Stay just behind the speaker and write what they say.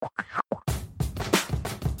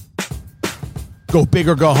Go big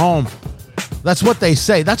or go home. That's what they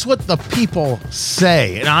say. That's what the people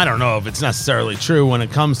say. And I don't know if it's necessarily true when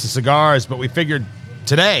it comes to cigars, but we figured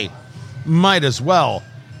today might as well.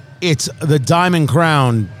 It's the Diamond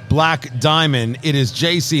Crown Black Diamond. It is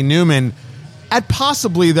J.C. Newman at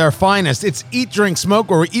possibly their finest. It's eat, drink,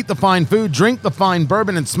 smoke, where we eat the fine food, drink the fine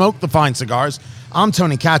bourbon, and smoke the fine cigars. I'm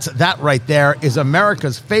Tony Katz. That right there is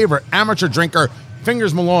America's favorite amateur drinker,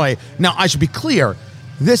 Fingers Malloy. Now, I should be clear.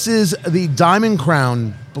 This is the Diamond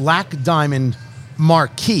Crown Black Diamond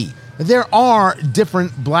Marquis. There are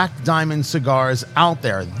different Black Diamond cigars out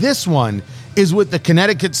there. This one is with the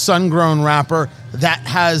Connecticut Sun-Grown wrapper that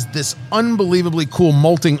has this unbelievably cool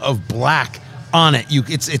molting of black on it.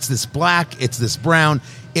 It's this black, it's this brown.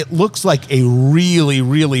 It looks like a really,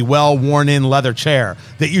 really well-worn-in leather chair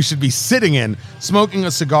that you should be sitting in smoking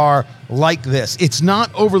a cigar like this. It's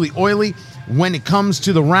not overly oily when it comes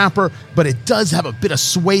to the wrapper, but it does have a bit of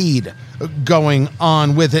suede going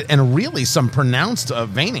on with it and really some pronounced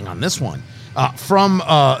veining on this one from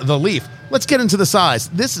the leaf. Let's get into the size.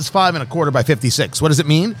 This is 5 1/4 by 56. What does it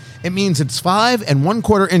mean? It means it's 5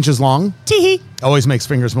 1/4 inches long. Tee-hee. Always makes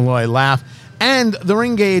Fingers Malloy laugh. And the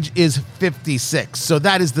ring gauge is 56. So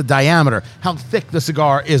that is the diameter, how thick the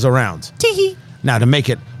cigar is around. Tee-hee. Now, to make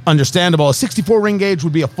it understandable, a 64 ring gauge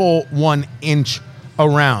would be a full 1 inch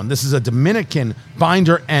around. This is a Dominican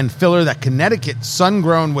binder and filler, that Connecticut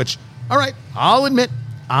Sun-Grown, which, all right, I'll admit,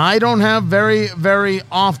 I don't have very, very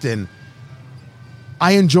often.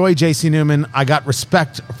 I enjoy J.C. Newman. I got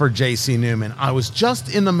respect for J.C. Newman. I was just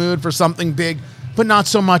in the mood for something big, but not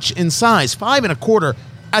so much in size. 5 1/4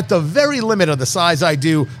 at the very limit of the size I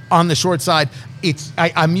do on the short side.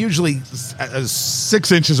 I'm usually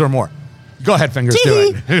 6 inches or more. Go ahead, Fingers,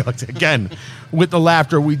 do it. Again, with the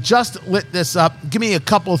laughter. We just lit this up. Give me a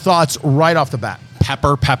couple of thoughts right off the bat.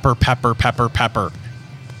 Pepper, pepper, pepper, pepper, pepper.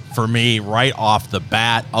 For me, right off the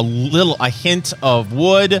bat, a hint of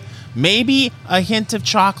wood, maybe a hint of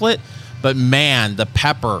chocolate, but man, the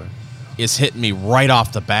pepper is hitting me right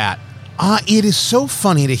off the bat. It is so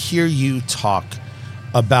funny to hear you talk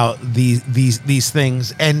about these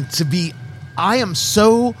things, and I am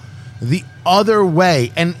so the other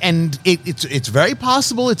way, and it's very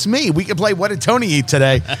possible it's me. We could play What Did Tony Eat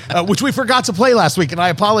Today, which we forgot to play last week, and I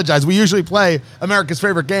apologize. We usually play America's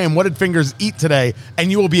favorite game, What Did Fingers Eat Today, and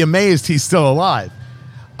you will be amazed he's still alive.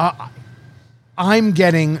 I'm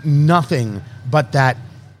getting nothing but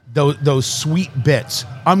those sweet bits.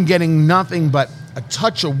 I'm getting nothing but a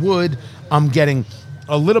touch of wood. I'm getting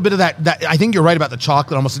a little bit of that. I think you're right about the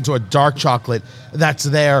chocolate, almost into a dark chocolate that's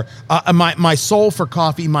there. My soul for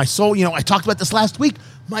coffee, my soul, I talked about this last week,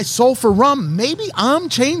 my soul for rum. Maybe I'm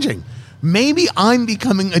changing. Maybe I'm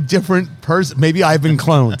becoming a different person. Maybe I've been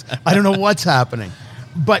cloned. I don't know what's happening.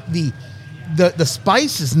 But the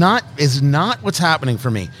spice is not what's happening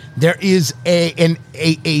for me. There is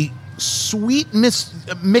a sweet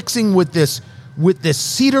mixing with this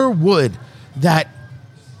cedar wood that,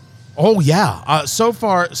 oh yeah, so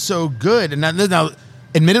far so good. And now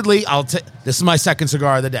admittedly, this is my second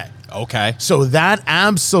cigar of the day. Okay. So that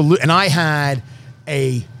and I had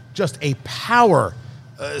just a power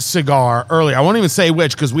cigar earlier. I won't even say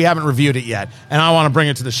which because we haven't reviewed it yet, and I want to bring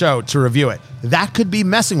it to the show to review it. That could be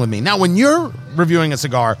messing with me. Now, when you're reviewing a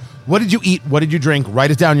cigar, what did you eat? What did you drink?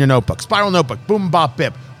 Write it down in your notebook. Spiral notebook. Boom, bop,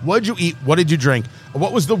 bip. What did you eat? What did you drink?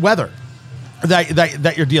 What was the weather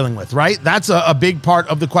that you're dealing with, right? That's a big part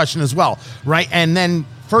of the question as well, right? And then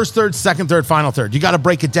first third, second third, final third. You got to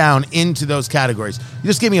break it down into those categories. You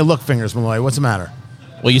just gave me a look, Fingers Malloy. What's the matter?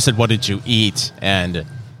 Well, you said, what did you eat? And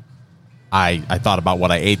I thought about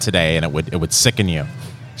what I ate today, and it would sicken you.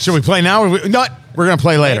 Should we play now? Or not? We're going to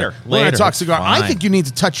play later. We're going to talk cigar. Fine. I think you need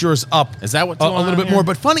to touch yours up. Is that what's a little bit more?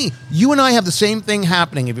 But funny, you and I have the same thing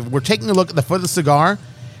happening. If we're taking a look at the foot of the cigar,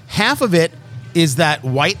 half of it is that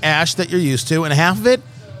white ash that you're used to, and half of it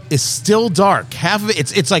is still dark. Half of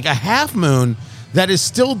it, it's like a half moon that is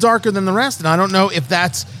still darker than the rest. And I don't know if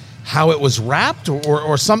that's how it was wrapped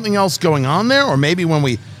or something else going on there, or maybe when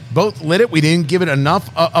we both lit it, we didn't give it enough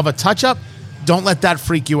of a touch-up. Don't let that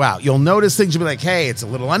freak you out. You'll notice things. You'll be like, hey, it's a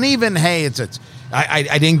little uneven. Hey,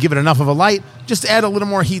 I didn't give it enough of a light. Just add a little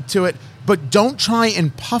more heat to it. But don't try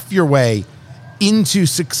and puff your way into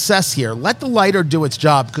success here. Let the lighter do its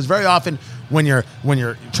job, because very often when you're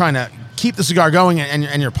trying to keep the cigar going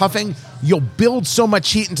and you're puffing, you'll build so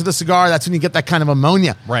much heat into the cigar. That's when you get that kind of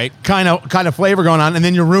ammonia, right? Kind of flavor going on, and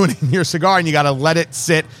then you're ruining your cigar, and you got to let it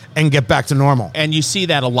sit and get back to normal. And you see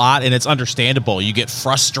that a lot, and it's understandable. You get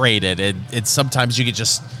frustrated, and sometimes you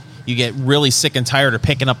get really sick and tired of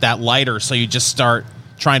picking up that lighter, so you just start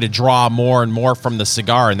trying to draw more and more from the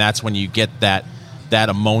cigar, and that's when you get that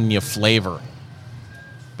ammonia flavor.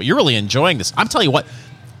 but you're really enjoying this. I'm telling you what,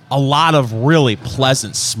 a lot of really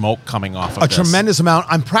pleasant smoke coming off of A this. tremendous amount.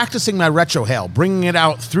 I'm practicing my retrohale, bringing it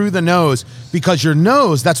out through the nose, because your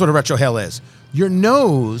nose, that's what a retrohale is. Your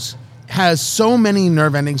nose has so many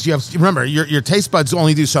nerve endings. Remember, your taste buds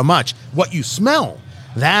only do so much. What you smell,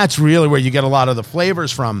 that's really where you get a lot of the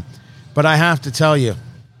flavors from. But I have to tell you,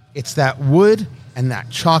 it's that wood and that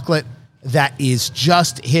chocolate that is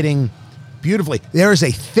just hitting beautifully. There is a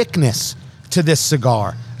thickness to this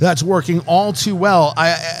cigar that's working all too well.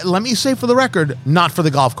 Let me say for the record, not for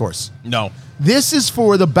the golf course. No. This is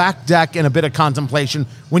for the back deck and a bit of contemplation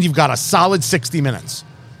when you've got a solid 60 minutes.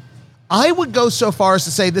 I would go so far as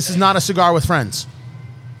to say this is not a cigar with friends.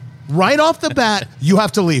 Right off the bat, you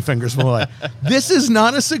have to leave, Fingers Malloy. This is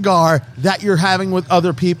not a cigar that you're having with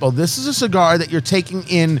other people. This is a cigar that you're taking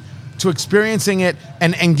in to experiencing it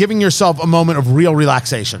and giving yourself a moment of real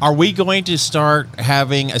relaxation. Are we going to start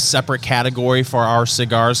having a separate category for our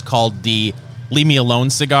cigars called the Leave Me Alone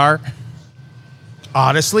cigar?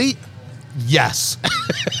 Honestly, yes.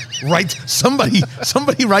 Right? Somebody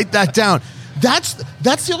write that down. That's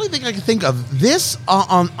the only thing I can think of. This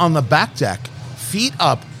on the back deck, feet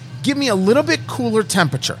up, give me a little bit cooler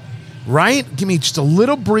temperature, right? Give me just a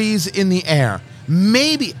little breeze in the air.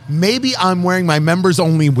 Maybe I'm wearing my members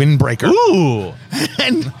only windbreaker. Ooh.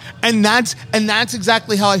 And that's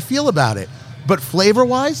exactly how I feel about it. But flavor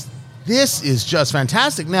wise, this is just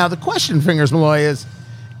fantastic. Now the question, Fingers Malloy,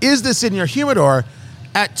 is this in your humidor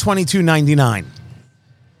at $22.99?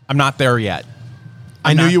 I'm not there yet.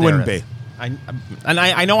 I knew you wouldn't be.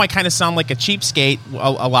 I know I kind of sound like a cheapskate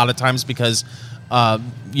a lot of times because,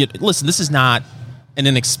 listen, this is not an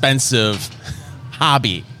inexpensive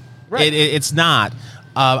hobby. Right. It's not.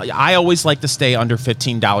 I always like to stay under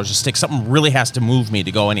 $15 a stick. Something really has to move me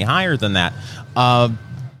to go any higher than that.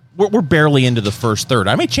 We're barely into the first third.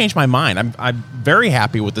 I may change my mind. I'm very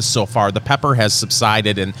happy with this so far. The pepper has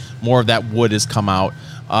subsided and more of that wood has come out,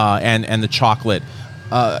 and the chocolate.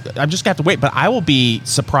 I'm just going to have to wait, but I will be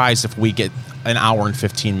surprised if we get an hour and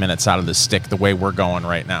 15 minutes out of this stick the way we're going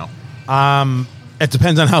right now. It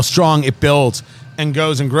depends on how strong it builds and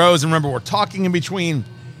goes and grows. And remember, we're talking in between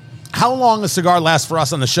how long a cigar lasts for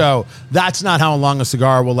us on the show. That's not how long a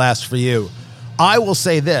cigar will last for you. I will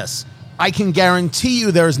say this. I can guarantee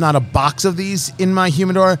you there is not a box of these in my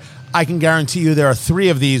humidor. I can guarantee you there are 3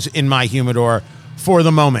 of these in my humidor for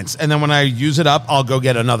the moments. And then when I use it up, I'll go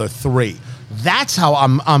get another 3. That's how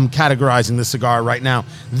I'm categorizing this cigar right now.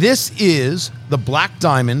 This is the Black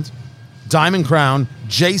Diamond, Diamond Crown,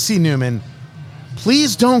 J.C. Newman.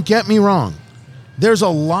 Please don't get me wrong. There's a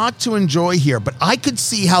lot to enjoy here, but I could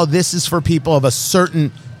see how this is for people of a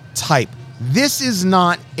certain type. This is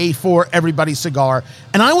not a for everybody cigar.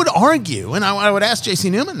 And I would argue, and I would ask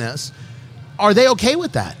J.C. Newman this, are they okay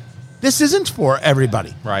with that? This isn't for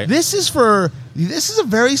everybody. Right. This is a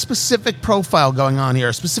very specific profile going on here,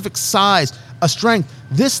 a specific size, a strength.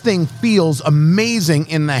 This thing feels amazing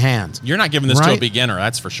in the hand. You're not giving this to a beginner,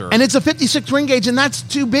 that's for sure. And it's a 56 ring gauge, and that's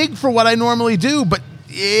too big for what I normally do, but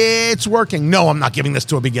it's working. No, I'm not giving this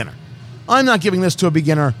to a beginner. I'm not giving this to a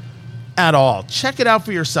beginner at all. Check it out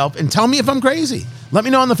for yourself and tell me if I'm crazy. Let me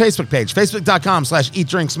know on the Facebook page,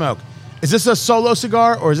 facebook.com/eatdrinksmoke. Is this a solo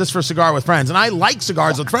cigar or is this for a cigar with friends? And I like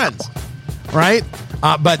cigars with friends, right?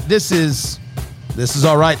 But this is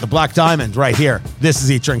all right. The Black Diamond right here. This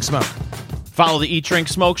is Eat, Drink, Smoke. Follow the Eat, Drink,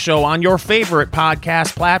 Smoke show on your favorite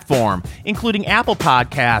podcast platform, including Apple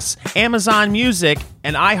Podcasts, Amazon Music,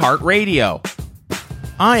 and iHeartRadio.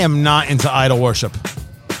 I am not into idol worship.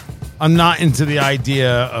 I'm not into the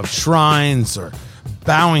idea of shrines or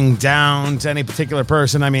bowing down to any particular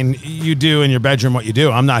person. I mean, you do in your bedroom what you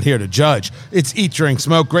do. I'm not here to judge. It's Eat, Drink,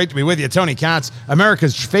 Smoke. Great to be with you. Tony Katz,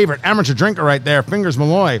 America's favorite amateur drinker right there. Fingers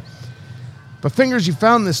Malloy. But Fingers, you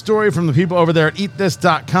found this story from the people over there at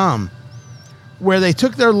eatthis.com where they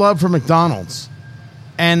took their love for McDonald's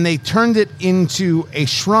and they turned it into a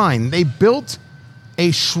shrine. They built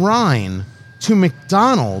a shrine to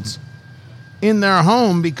McDonald's in their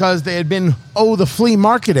home because they had been, the flea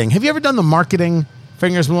marketing. Have you ever done the marketing,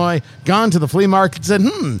 Fingers Malloy? Gone to the flea market and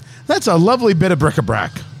said, that's a lovely bit of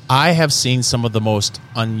bric-a-brac. I have seen some of the most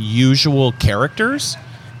unusual characters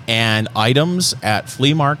and items at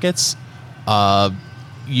flea markets.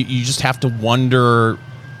 You just have to wonder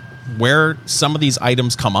where some of these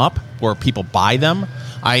items come up, where people buy them.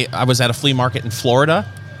 I was at a flea market in Florida,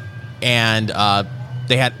 and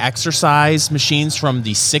they had exercise machines from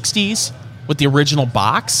the 60s with the original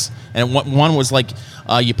box. And one was like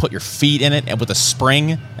you put your feet in it and with a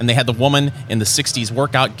spring, and they had the woman in the 60s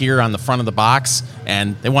workout gear on the front of the box,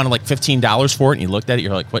 and they wanted like $15 for it, and you looked at it,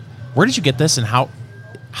 you're like, what? Where did you get this, and how?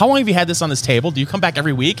 How long have you had this on this table? Do you come back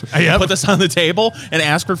every week, Yep. put this on the table, and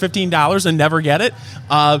ask for $15 and never get it?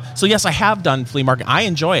 So yes, I have done flea market. I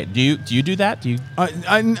enjoy it. Do you do that? Do you?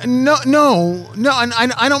 No, and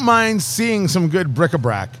I don't mind seeing some good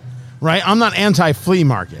bric-a-brac, right? I'm not anti-flea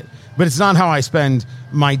market, but it's not how I spend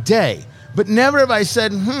my day. But never have I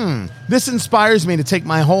said, this inspires me to take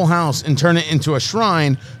my whole house and turn it into a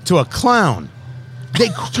shrine to a clown. They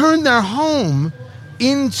turn their home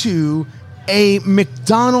into a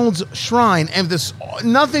McDonald's shrine, and this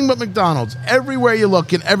nothing but McDonald's everywhere you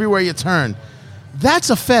look and everywhere you turn. That's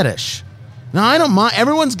a fetish. Now, I don't mind.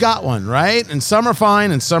 Everyone's got one, right? And some are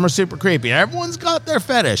fine and some are super creepy. Everyone's got their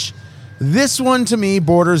fetish. This one, to me,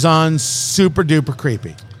 borders on super duper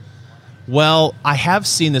creepy. Well, I have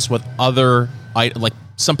seen this with other, like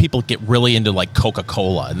some people get really into like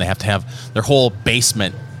Coca-Cola, and they have to have their whole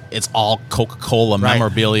basement. It's all Coca-Cola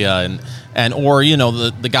memorabilia, and or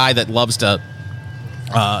the guy that loves to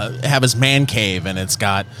have his man cave, and it's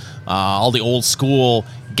got all the old school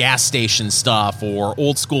gas station stuff or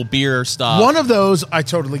old school beer stuff. One of those I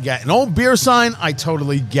totally get. An old beer sign I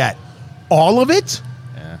totally get. All of it?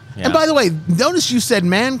 Yeah. And by the way, notice you said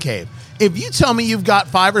man cave. If you tell me you've got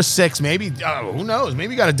 5 or 6, maybe who knows,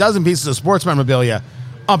 maybe you got a dozen pieces of sports memorabilia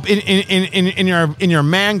up in your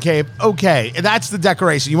man cave, okay, that's the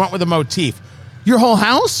decoration you want with a motif. Your whole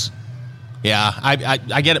house? Yeah,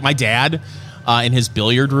 I get it. My dad in his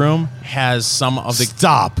billiard room has some of the.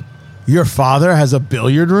 Stop. Your father has a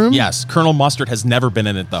billiard room? Yes, Colonel Mustard has never been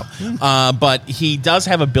in it though, but he does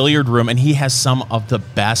have a billiard room, and he has some of the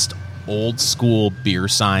best old school beer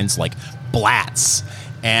signs like Blatz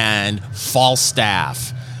and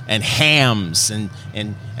Falstaff and Hams and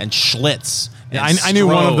Schlitz. And I knew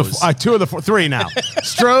one of the 2 of the 4, 3 now.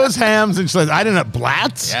 Stroh's, Hams, and Schlitz. I didn't know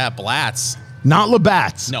Blatz. Yeah, Blatz. Not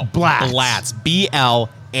Labatt's. No, Blatz. Blatz.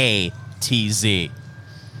 BLATZ.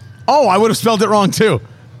 Oh, I would have spelled it wrong too.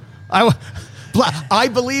 I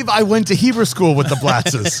believe I went to Hebrew school with the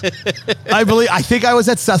Blatzes. I think I was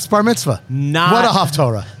at Seth's bar mitzvah. What a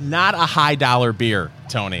haftorah. Not a high dollar beer,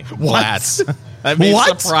 Tony. What? Blatz. That may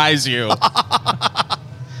surprise you.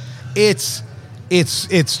 It's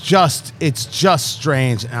just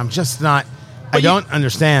strange, and I'm just not. I don't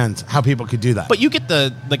understand how people could do that. But you get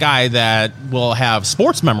the guy that will have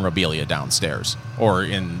sports memorabilia downstairs or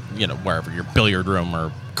in wherever, your billiard room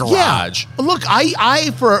or garage. Yeah. Look, I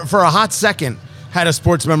for a hot second had a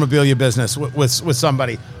sports memorabilia business with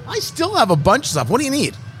somebody. I still have a bunch of stuff. What do you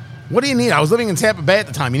need? I was living in Tampa Bay at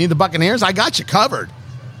the time. You need the Buccaneers? I got you covered.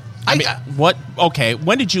 What? Okay.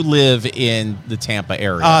 When did you live in the Tampa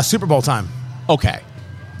area? Super Bowl time. Okay.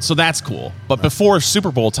 So that's cool. But before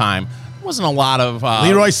Super Bowl time, there wasn't a lot of...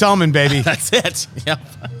 Leroy Selman, baby. That's it. Yep.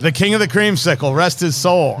 The king of the creamsicle. Rest his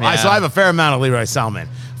soul. Yeah. So I have a fair amount of Leroy Selman.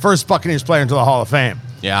 First Buccaneers player into the Hall of Fame.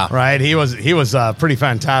 Yeah. Right? He was pretty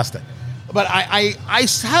fantastic. But I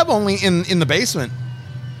have only in the basement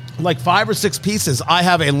like 5 or 6 pieces. I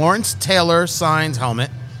have a Lawrence Taylor signed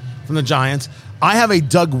helmet from the Giants. I have a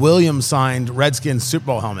Doug Williams signed Redskins Super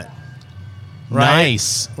Bowl helmet. Right?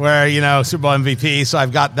 Nice. Where, Super Bowl MVP, so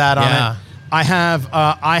I've got that on it. I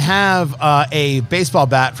have a baseball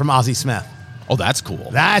bat from Ozzie Smith. Oh, that's cool.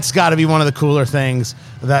 That's got to be one of the cooler things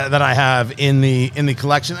that I have in the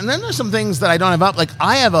collection. And then there's some things that I don't have up. Like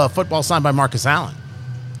I have a football signed by Marcus Allen.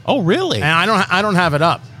 Oh, really? And I don't have it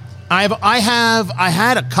up. I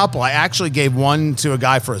had a couple. I actually gave one to a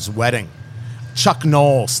guy for his wedding. Chuck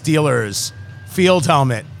Noll, Steelers field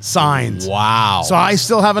helmet signed. Wow. So I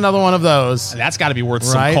still have another one of those. That's got to be worth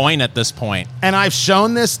some coin at this point. And I've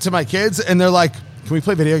shown this to my kids, and they're like, "Can we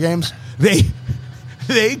play video games?"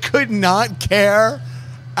 They could not care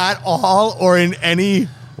at all or in any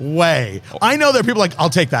way. I know there are people like, I'll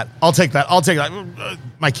take that.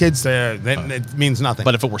 My kids, it means nothing.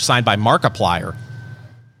 But if it were signed by Markiplier,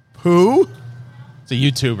 who? It's a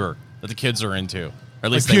YouTuber that the kids are into. Or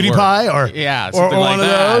at least like PewDiePie, or something like one of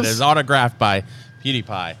that. those. It's autographed by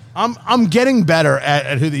PewDiePie. I'm getting better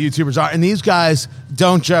at who the YouTubers are, and these guys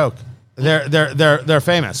don't joke. They're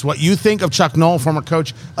famous. What you think of Chuck Noll, former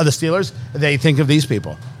coach of the Steelers, they think of these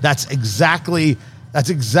people. That's exactly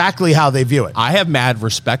how they view it. I have mad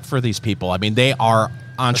respect for these people. I mean, they are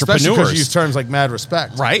entrepreneurs. Especially because you use terms like mad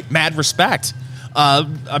respect. Right? Mad respect.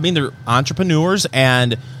 I mean, they're entrepreneurs,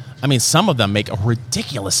 and I mean, some of them make a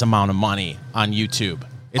ridiculous amount of money on YouTube.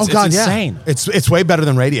 It's insane. Yeah. It's way better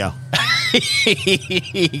than radio.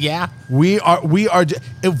 Yeah. We are.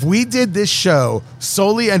 If we did this show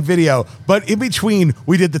solely on video, but in between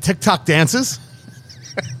we did the TikTok dances,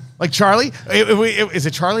 like Charlie. Is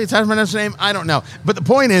it Charlie? It's how to pronounce his name. I don't know. But the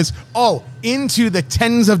point is, into the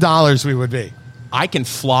tens of dollars we would be. I can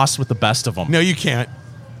floss with the best of them. No, you can't.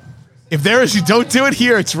 If there is, you don't do it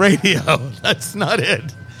here. It's radio. That's not it.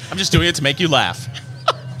 I'm just doing it to make you laugh.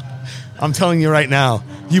 I'm telling you right now.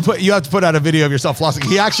 You have to put out a video of yourself flossing.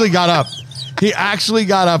 He actually got up. He actually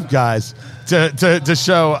got up, guys, to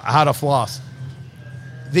show how to floss.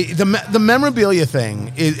 The memorabilia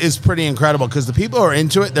thing is pretty incredible because the people who are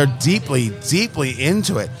into it, they're deeply, deeply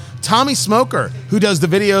into it. Tommy Smoker, who does the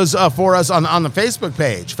videos for us on the Facebook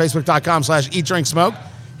page, facebook.com/eatdrinksmoke,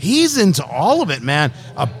 he's into all of it, man.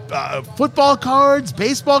 Football cards,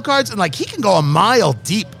 baseball cards, and like he can go a mile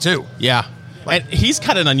deep too. Yeah. And he's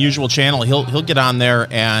got an unusual channel. He'll get on there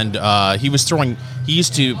and he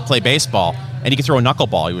used to play baseball and he could throw a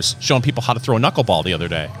knuckleball. He was showing people how to throw a knuckleball the other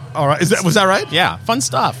day. All right. Was that right? Yeah. Fun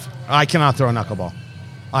stuff. I cannot throw a knuckleball.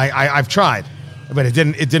 I've tried, but it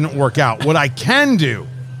didn't work out. What I can do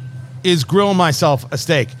is grill myself a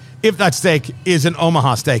steak. If that steak is an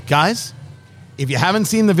Omaha steak. Guys, if you haven't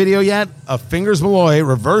seen the video yet of Fingers Malloy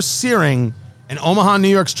reverse searing an Omaha, New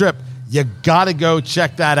York strip, you got to go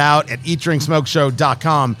check that out at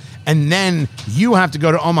eatdrinksmokeshow.com. And then you have to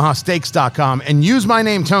go to omahasteaks.com and use my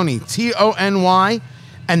name, Tony, Tony,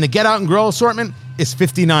 and the Get Out and Grill assortment is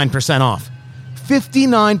 59% off.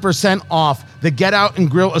 59% off the Get Out and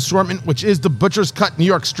Grill assortment, which is the Butcher's Cut New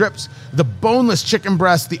York strips, the boneless chicken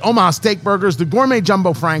breasts, the Omaha steak burgers, the gourmet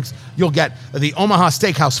jumbo franks. You'll get the Omaha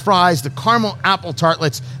Steakhouse fries, the caramel apple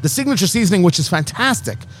tartlets, the signature seasoning, which is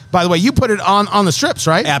fantastic. By the way, you put it on the strips,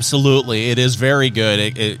 right? Absolutely. It is very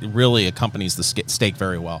good. It really accompanies the steak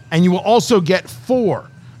very well. And you will also get 4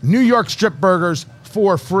 New York strip burgers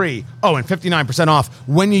for free. Oh, and 59% off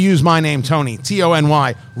when you use my name, Tony,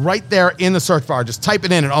 Tony, right there in the search bar. Just type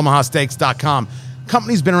it in at omahasteaks.com.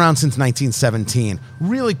 Company's been around since 1917.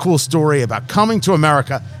 Really cool story about coming to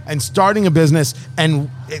America and starting a business. And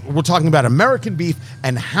we're talking about American beef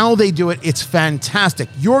and how they do it. It's fantastic.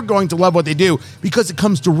 You're going to love what they do because it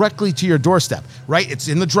comes directly to your doorstep, right? It's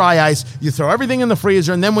in the dry ice. You throw everything in the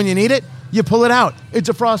freezer, and then when you need it, you pull it out. It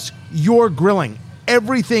defrosts your grilling.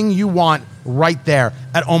 Everything you want right there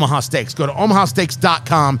at Omaha Steaks. Go to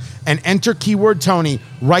omahasteaks.com and enter keyword Tony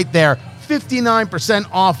right there. 59%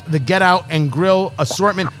 off the Get Out and Grill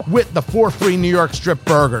assortment with the 4 free New York strip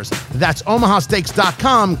burgers. That's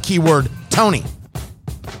omahasteaks.com, keyword Tony.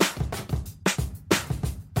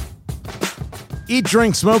 Eat,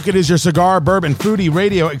 drink, smoke. It is your cigar, bourbon, foodie,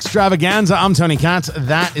 radio extravaganza. I'm Tony Katz.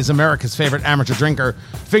 That is America's favorite amateur drinker,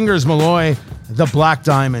 Fingers Malloy, the Black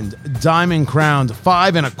Diamond, diamond crowned,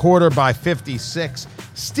 5 1/4 by 56.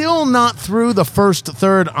 Still not through the first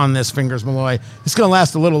third on this, Fingers Malloy. It's going to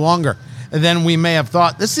last a little longer than we may have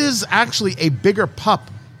thought. This is actually a bigger pup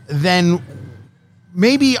than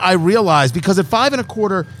maybe I realized, because at 5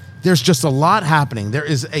 1/4, there's just a lot happening. There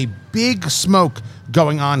is a big smoke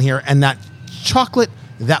going on here, and that chocolate,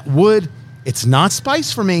 that wood, it's not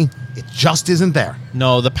spice for me. It just isn't there.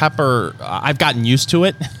 No, the pepper, I've gotten used to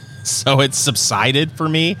it, so it's subsided for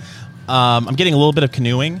me. I'm getting a little bit of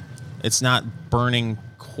canoeing. It's not burning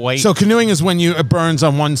quite. So canoeing is when it burns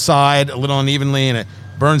on one side a little unevenly, and it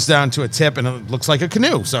burns down to a tip, and it looks like a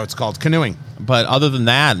canoe. So it's called canoeing. But other than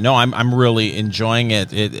that, no, I'm really enjoying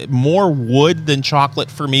it. It more wood than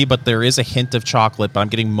chocolate for me, but there is a hint of chocolate, but I'm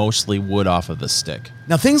getting mostly wood off of the stick.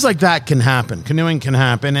 Now, things like that can happen. Canoeing can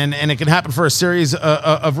happen, and it can happen for a series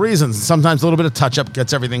of reasons. Sometimes a little bit of touch-up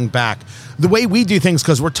gets everything back. The way we do things,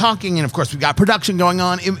 because we're talking, and of course we've got production going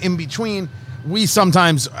on in between, we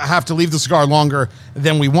sometimes have to leave the cigar longer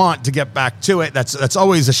than we want to get back to it. That's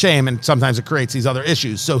always a shame, and sometimes it creates these other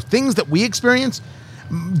issues. So things that we experience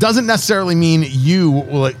doesn't necessarily mean you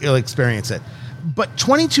will experience it. But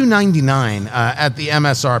 $22.99 at the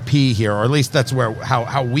MSRP here, or at least that's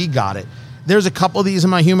how we got it. There's a couple of these in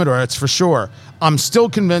my humidor, that's for sure. I'm still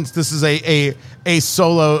convinced this is a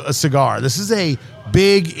solo cigar. This is a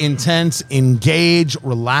big, intense, engage,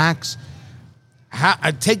 relax.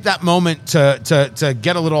 Take that moment to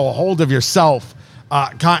get a little hold of yourself,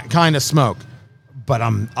 kind of smoke. But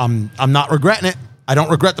I'm not regretting it. I don't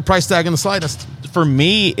regret the price tag in the slightest. For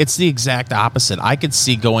me, it's the exact opposite. I could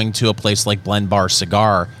see going to a place like Blend Bar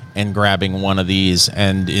Cigar and grabbing one of these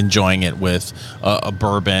and enjoying it with a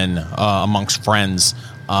bourbon amongst friends.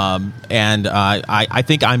 And I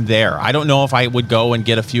think I'm there. I don't know if I would go and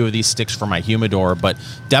get a few of these sticks for my humidor, but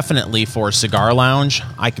definitely for a cigar lounge,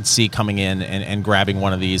 I could see coming in and grabbing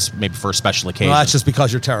one of these maybe for a special occasion. Well, that's just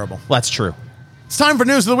because you're terrible. Well, that's true. It's time for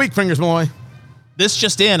News of the Week, Fingers Malloy. This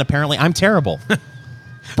just in, apparently I'm terrible.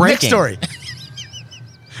 Breaking. Next story.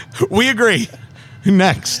 We agree.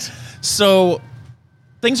 Next. So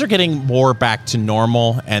things are getting more back to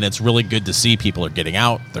normal, and it's really good to see people are getting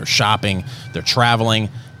out, they're shopping, they're traveling,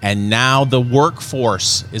 And now the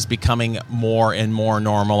workforce is becoming more and more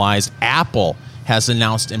normalized. Apple has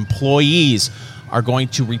announced employees are going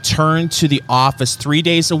to return to the office 3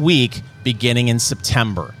 days a week beginning in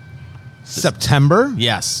September. September?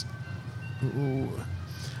 Yes.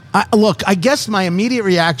 Look, I guess my immediate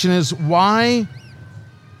reaction is why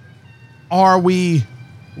are we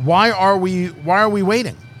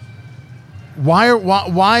waiting? Why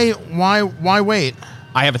wait?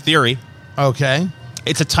 I have a theory. Okay.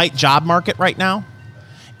 It's a tight job market right now,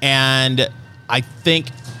 and I think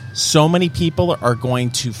so many people are going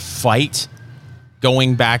to fight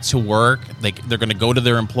going back to work. They're going to go to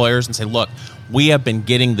their employers and say, look, we have been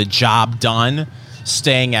getting the job done,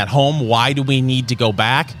 staying at home. Why do we need to go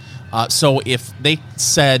back? So if they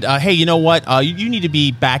said, hey, you know what? You need to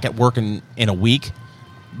be back at work in a week.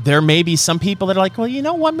 There may be some people that are like, well, you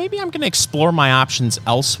know what? Maybe I'm going to explore my options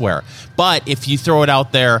elsewhere. But if you throw it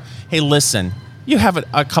out there, hey, listen, you have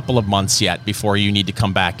a couple of months yet before you need to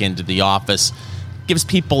come back into the office. Gives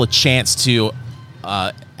people a chance to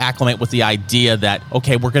acclimate with the idea that,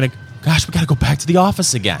 okay, we got to go back to the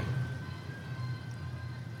office again.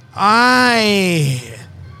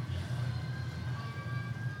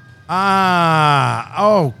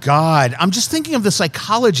 Oh God. I'm just thinking of the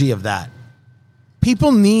psychology of that.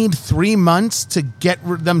 People need 3 months to get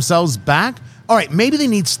themselves back. All right, maybe they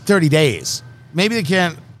need 30 days. Maybe they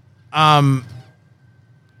can't.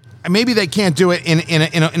 Maybe they can't do it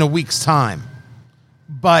in a week's time.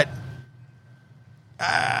 But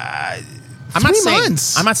I'm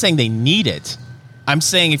not saying they need it. I'm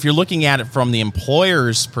saying if you're looking at it from the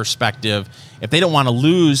employer's perspective, if they don't want to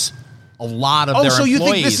lose a lot of their employees. Oh, so you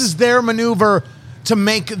think this is their maneuver to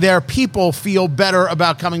make their people feel better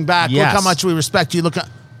about coming back? Yes. Look how much we respect you.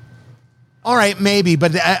 All right, maybe,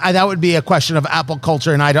 but that would be a question of Apple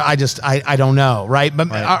culture, and I don't know, right? But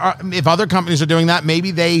right. If other companies are doing that,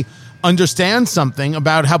 maybe they understand something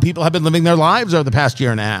about how people have been living their lives over the past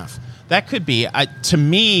year and a half. That could be. To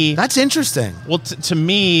me... That's interesting. Well, to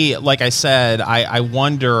me, like I said, I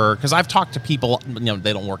wonder, because I've talked to people,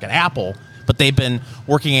 they don't work at Apple, but they've been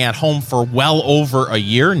working at home for well over a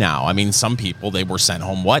year now. I mean, some people, they were sent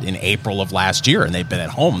home, in April of last year, and they've been at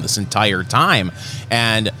home this entire time.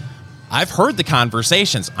 And I've heard the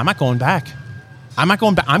conversations. I'm not going back. I'm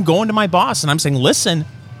going to my boss, and I'm saying, listen,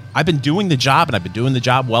 I've been doing the job, and I've been doing the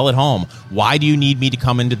job well at home. Why do you need me to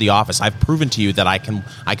come into the office? I've proven to you that I can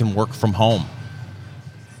work from home.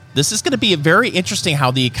 This is going to be very interesting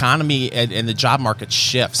how the economy and the job market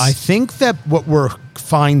shifts. I think that what we're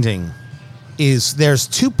finding is there's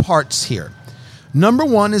two parts here. Number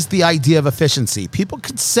one is the idea of efficiency. People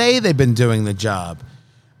could say they've been doing the job,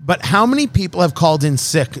 but how many people have called in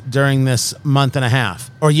sick during this month and a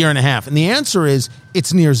half or year and a half? And the answer is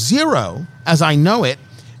it's near zero, as I know it.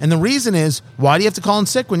 And the reason is, why do you have to call in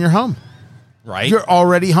sick when you're home? Right. You're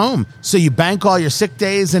already home. So you bank all your sick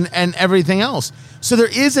days and everything else. So there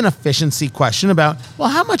is an efficiency question about, well,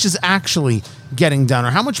 how much is actually getting done,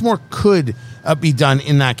 or how much more could be done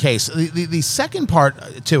in that case? The second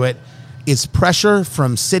part to it is pressure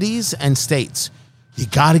from cities and states. You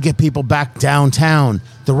got to get people back downtown,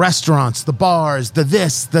 the restaurants, the bars, the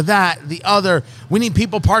this, the that, the other. We need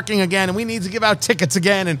people parking again, and we need to give out tickets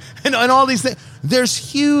again, and all these things. There's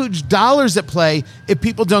huge dollars at play if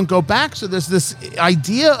people don't go back. So there's this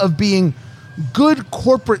idea of being good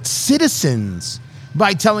corporate citizens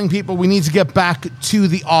by telling people we need to get back to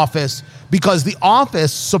the office, because the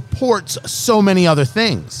office supports so many other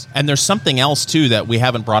things. And there's something else, too, that we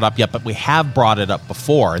haven't brought up yet, but we have brought it up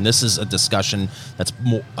before, and this is a discussion that's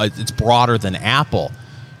more, it's broader than Apple.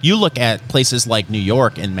 You look at places like New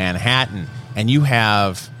York and Manhattan, and you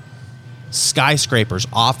have skyscrapers,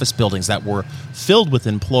 office buildings that were filled with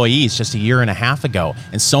employees just a year and a half ago,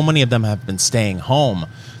 and so many of them have been staying home.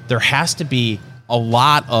 There has to be a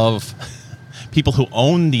lot of people who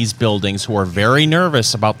own these buildings who are very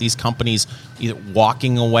nervous about these companies either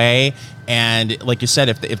walking away. And like you said,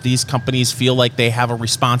 if these companies feel like they have a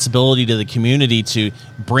responsibility to the community to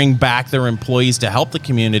bring back their employees to help the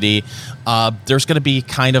community, there's going to be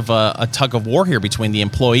kind of a tug of war here between the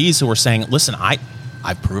employees who are saying, listen,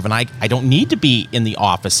 I've proven I don't need to be in the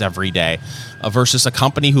office every day, versus a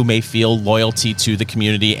company who may feel loyalty to the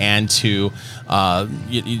community and to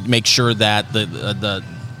make sure that the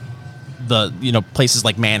places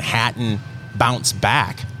like Manhattan bounce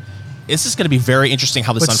back. This is going to be very interesting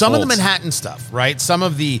how this unfolds. But some of the Manhattan stuff, right? Some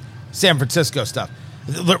of the San Francisco stuff.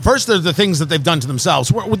 First, there's the things that they've done to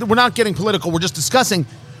themselves. We're not getting political. We're just discussing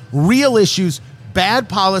real issues. Bad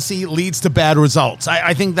policy leads to bad results.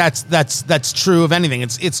 I think that's true of anything.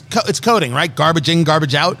 It's coding, right? Garbage in,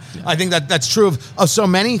 garbage out. I think that's true of so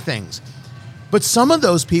many things. But some of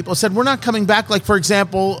those people said, we're not coming back. Like, for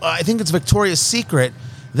example, I think it's Victoria's Secret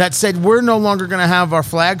that said, we're no longer going to have our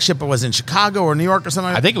flagship. It was in Chicago or New York or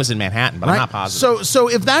something. I think it was in Manhattan, but I'm not positive. So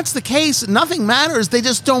if that's the case, nothing matters. They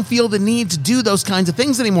just don't feel the need to do those kinds of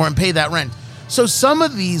things anymore and pay that rent. So some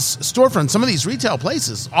of these storefronts, some of these retail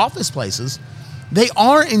places, office places, they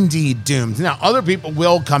are indeed doomed. Now, other people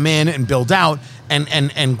will come in and build out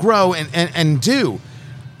and grow and do.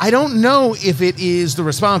 I don't know if it is the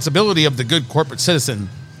responsibility of the good corporate citizen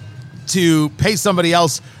to pay somebody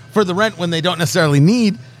else for the rent when they don't necessarily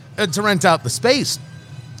need to rent out the space.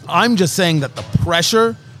 I'm just saying that the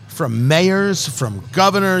pressure from mayors, from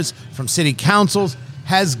governors, from city councils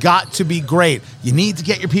has got to be great. You need to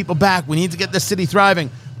get your people back. We need to get this city thriving.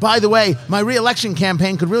 By the way, my re-election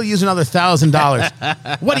campaign could really use another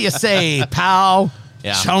 $1,000. What do you say, pal,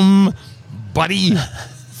 chum, buddy,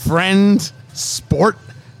 friend, sport?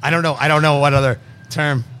 I don't know what other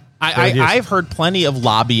term. I've heard plenty of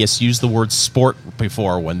lobbyists use the word sport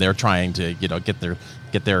before when they're trying to, get their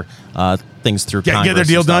things through Congress. Get their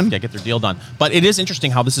deal done? Yeah, get their deal done. But it is interesting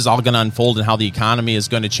how this is all going to unfold and how the economy is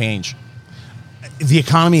going to change. The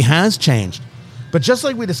economy has changed. But just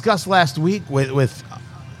like we discussed last week with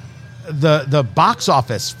the box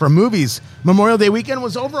office for movies, Memorial Day weekend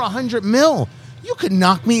was over $100 million. You could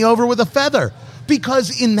knock me over with a feather,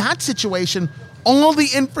 because in that situation, all the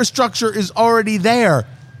infrastructure is already there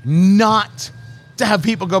not to have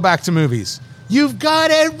people go back to movies. You've got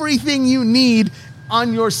everything you need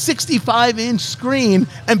on your 65-inch screen,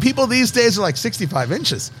 and people these days are like, 65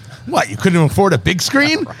 inches? What, you couldn't afford a big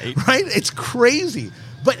screen? Right? It's crazy.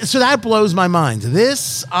 But so that blows my mind.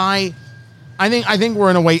 This, I think we're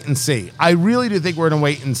in a wait and see. I really do think we're in a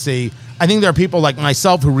wait and see. I think there are people like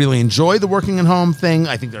myself who really enjoy the working at home thing.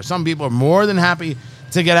 I think there are some people who are more than happy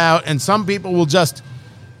to get out, and some people will just,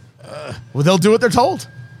 they'll do what they're told.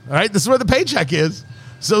 All right, this is where the paycheck is,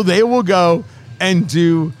 so they will go and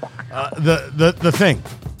do the thing.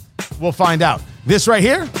 We'll find out. This right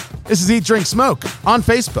here, this is Eat, Drink, Smoke on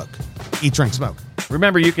Facebook. Eat, Drink, Smoke.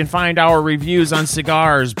 Remember, you can find our reviews on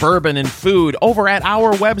cigars, bourbon, and food over at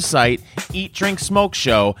our website,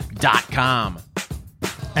 eatdrinksmokeshow.com.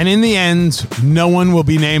 And in the end, no one will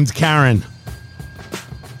be named Karen.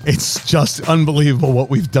 It's just unbelievable what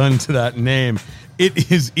we've done to that name.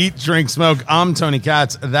 It is Eat, Drink, Smoke. I'm Tony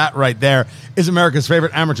Katz. That right there is America's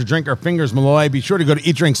favorite amateur drinker, Fingers Malloy. Be sure to go to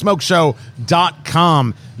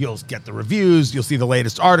eatdrinksmokeshow.com. You'll get the reviews. You'll see the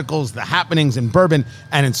latest articles, the happenings in bourbon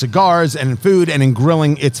and in cigars and in food and in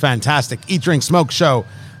grilling. It's fantastic.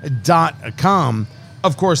 eatdrinksmokeshow.com.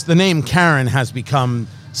 Of course, the name Karen has become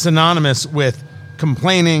synonymous with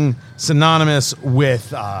complaining, synonymous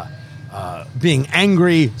with being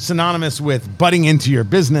angry, synonymous with butting into your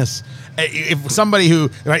business. If somebody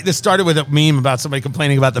who, right, this started with a meme about somebody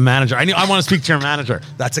complaining about the manager. I want to speak to your manager.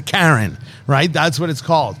 That's a Karen, right? That's what it's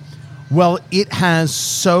called. Well, it has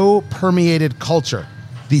so permeated culture.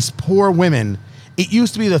 These poor women. It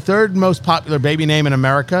used to be the third most popular baby name in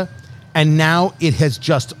America, and now it has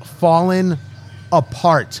just fallen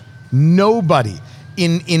apart. Nobody.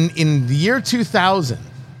 In the year 2000,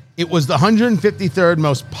 it was the 153rd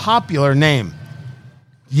most popular name.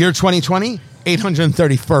 Year 2020,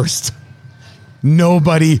 831st.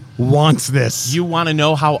 Nobody wants this. You want to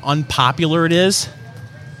know how unpopular it is?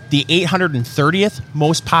 The 830th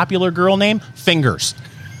most popular girl name? Fingers.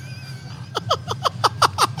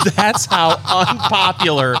 That's how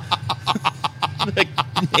unpopular the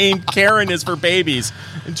name Karen is for babies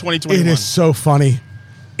in 2021. It is so funny.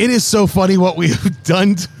 It is so funny what we've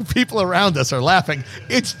done to people around us are laughing.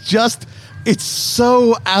 It's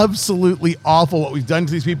so absolutely awful what we've done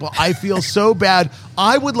to these people. I feel so bad.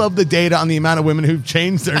 I would love the data on the amount of women who've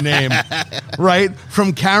changed their name, right?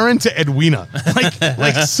 From Karen to Edwina.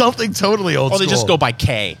 Like something totally old school. Or they just go by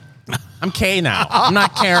K. I'm K now. I'm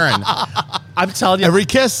not Karen. I'm telling you. Every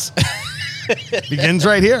kiss begins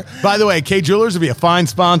right here. By the way, K Jewelers would be a fine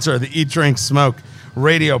sponsor of the Eat, Drink, Smoke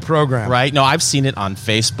radio program. Right? No, I've seen it on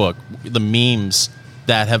Facebook. The memes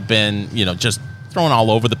that have been, just thrown all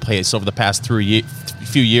over the place over the past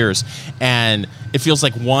few years. And it feels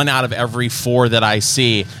like 1 out of every 4 that I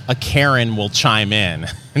see, a Karen will chime in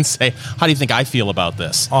and say, how do you think I feel about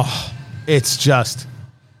this? Oh, it's just,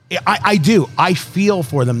 I do. I feel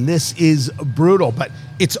for them. This is brutal, but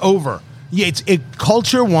it's over. Yeah, it's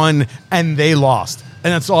culture won and they lost.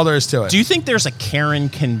 And that's all there is to it. Do you think there's a Karen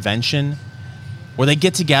convention where they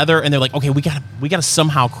get together and they're like, okay, we gotta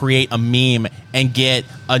somehow create a meme and get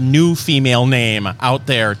a new female name out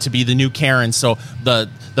there to be the new Karen, so the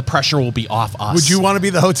pressure will be off us? Would you want to be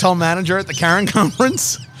the hotel manager at the Karen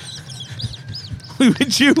conference?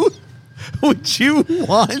 Would you? Would you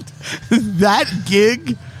want that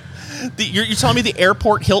gig? You're telling me the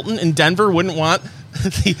airport Hilton in Denver wouldn't want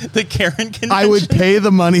the Karen convention? I would pay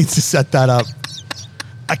the money to set that up.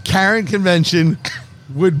 A Karen convention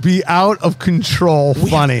would be out of control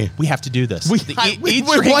funny. We have to do this. Eat,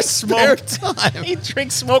 Drink, Smoke. Eat,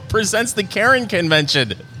 Drink, Smoke presents the Karen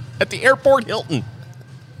convention at the airport Hilton.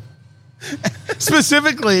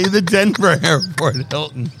 Specifically, the Denver airport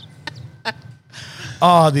Hilton.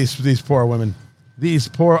 Oh, these poor women. These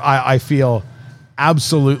poor, I feel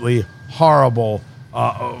absolutely horrible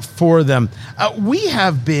for them. We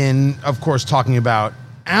have been, of course, talking about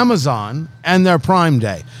Amazon and their Prime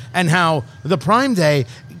Day and how the Prime Day,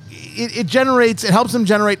 it helps them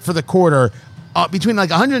generate for the quarter between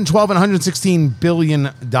like 112 and 116 billion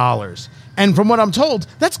dollars. And from what I'm told,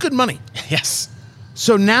 that's good money. Yes.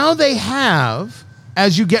 So now they have,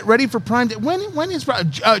 as you get ready for Prime Day, when is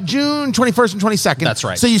June 21st and 22nd? That's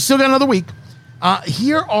right. So you still got another week.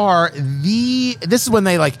 This is when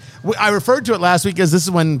they I referred to it last week as this is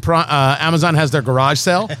when Amazon has their garage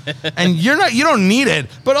sale, and you don't need it,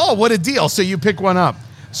 but oh, what a deal. So you pick one up.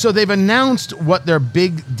 So they've announced what their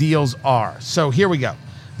big deals are. So here we go.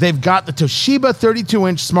 They've got the Toshiba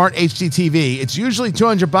 32-inch smart HD TV. It's usually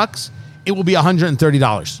 $200. It will be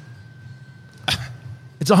 $130.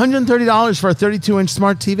 It's $130 for a 32-inch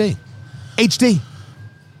smart TV. HD.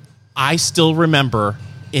 I still remember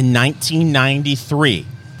in 1993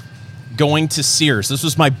 going to Sears. This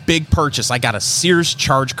was my big purchase. I got a Sears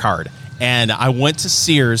charge card, and I went to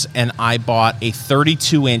Sears and I bought a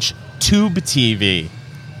 32-inch tube TV,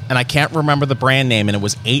 and I can't remember the brand name, and it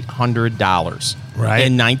was $800 right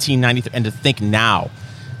in 1993. And to think now,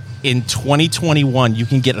 in 2021, you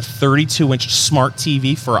can get a 32-inch smart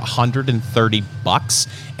TV for $130,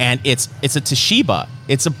 and it's a Toshiba.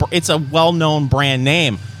 It's a well-known brand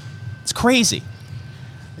name. It's crazy.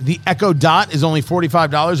 The Echo Dot is only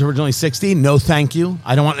 $45, originally $60. No, thank you.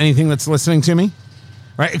 I don't want anything that's listening to me,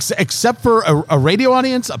 right? Except for a radio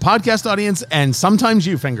audience, a podcast audience, and sometimes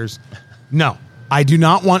you, Fingers. No, I do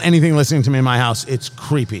not want anything listening to me in my house. It's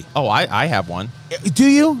creepy. Oh, I have one. Do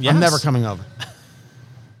you? Yes. I'm never coming over.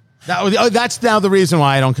 That's now the reason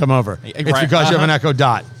why I don't come over. It's right. because you have an Echo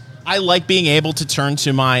Dot. I like being able to turn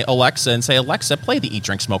to my Alexa and say, Alexa, play the Eat,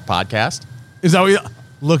 Drink, Smoke podcast. Is that what you...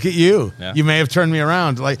 Look at you. Yeah. You may have turned me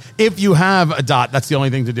around. Like, if you have a Dot, that's the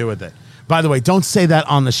only thing to do with it. By the way, don't say that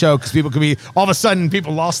on the show because people could be... All of a sudden,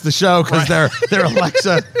 people lost the show because their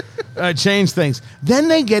Alexa changed things. Then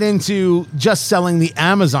they get into just selling the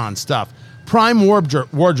Amazon stuff. Prime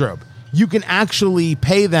Wardrobe. You can actually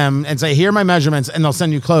pay them and say, here are my measurements, and they'll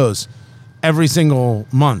send you clothes every single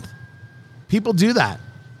month. People do that.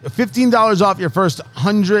 $15 off your first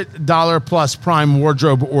 $100 plus Prime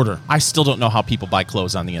Wardrobe order. I still don't know how people buy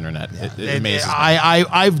clothes on the internet. It amazes me.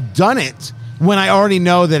 I've done it when I already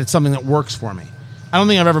know that it's something that works for me. I don't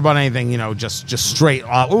think I've ever bought anything, just straight.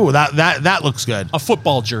 Ooh, that looks good. A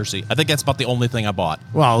football jersey. I think that's about the only thing I bought.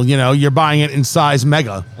 Well, you're buying it in size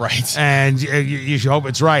mega. Right. And you should hope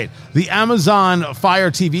it's right. The Amazon Fire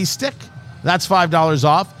TV stick, that's $5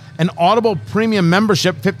 off. An Audible premium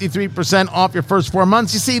membership, 53% off your first 4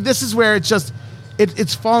 months. You see, this is where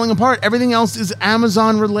it's falling apart. Everything else is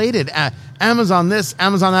Amazon related. Amazon this,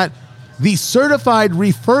 Amazon that. The certified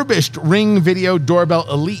refurbished Ring Video Doorbell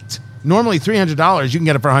Elite. Normally $300, you can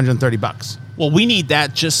get it for $130. Well, we need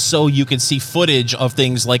that just so you can see footage of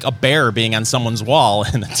things like a bear being on someone's wall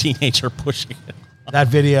and the teenager pushing it. That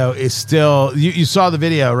video is still... You saw the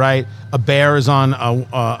video, right? A bear is on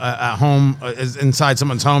at home, is inside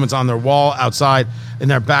someone's home. It's on their wall outside in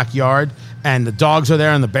their backyard, and the dogs are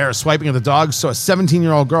there, and the bear is swiping at the dogs. So a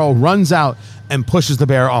 17-year-old girl runs out and pushes the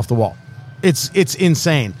bear off the wall. It's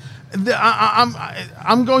insane.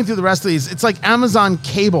 I'm going through the rest of these. It's like Amazon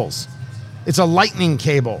cables. It's a lightning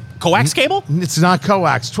cable. Coax cable? It's not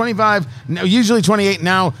coax. $25, usually $28,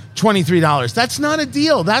 now $23. That's not a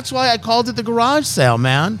deal. That's why I called it the garage sale,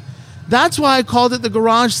 man. That's why I called it the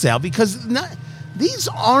garage sale, because these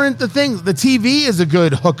aren't the things. The TV is a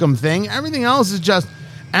good hook 'em thing. Everything else is just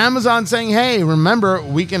Amazon saying, hey, remember,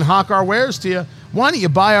 we can hawk our wares to you. Why don't you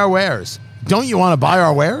buy our wares? Don't you want to buy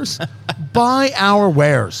our wares? Buy our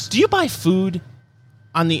wares. Do you buy food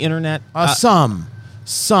on the internet?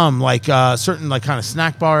 Some like certain like kind of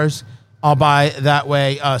snack bars I'll buy that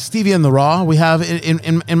way. Stevia and the Raw we have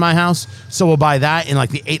in my house, so we'll buy that in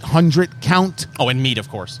like the 800 count. Oh, and meat, of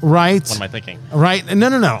course. Right. What am I thinking? Right.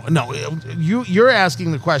 No. You're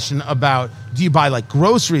asking the question about, do you buy like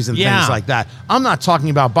groceries and things like that? I'm not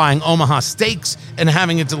talking about buying Omaha steaks and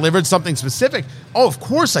having it delivered, something specific. Oh, of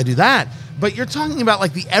course I do that. But you're talking about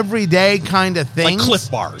like the everyday kind of things. Like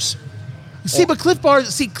Cliff Bars. See, but Cliff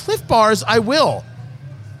Bars, I will.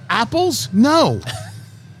 Apples, no.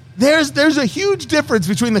 There's a huge difference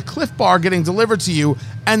between the Cliff Bar getting delivered to you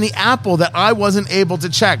and the apple that I wasn't able to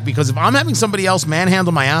check, because if I'm having somebody else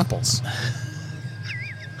manhandle my apples.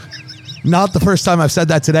 Not the first time I've said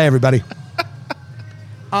that today, everybody.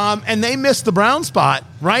 And they missed the brown spot,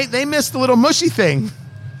 right? They missed the little mushy thing.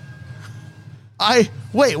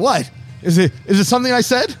 Wait, what? Is it something I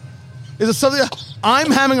said? Is it something?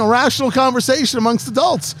 I'm having a rational conversation amongst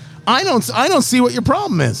adults. I don't see what your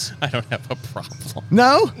problem is. I don't have a problem.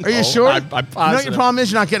 No? Are you sure? I'm You know what positive. your problem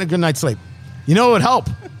is? You're not getting a good night's sleep. You know what would help?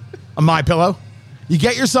 A MyPillow. You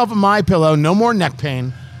get yourself a MyPillow. No more neck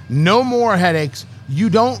pain. No more headaches.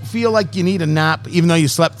 You don't feel like you need a nap, even though you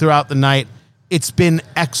slept throughout the night. It's been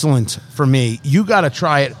excellent for me. You got to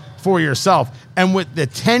try it for yourself. And with the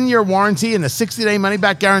 10-year warranty and the 60-day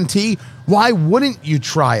money-back guarantee, why wouldn't you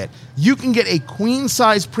try it? You can get a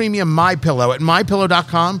queen-size premium MyPillow at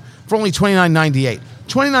MyPillow.com for only $29.98.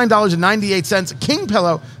 $29.98. King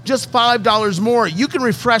Pillow, just $5 more. You can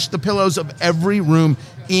refresh the pillows of every room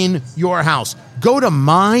in your house. Go to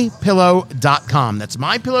MyPillow.com. That's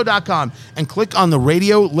MyPillow.com and click on the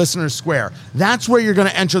radio listener square. That's where you're going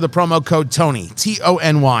to enter the promo code Tony, Tony,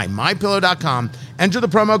 MyPillow.com. Enter the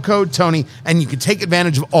promo code Tony, and you can take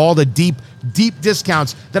advantage of all the deep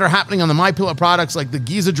discounts that are happening on the MyPillow products, like the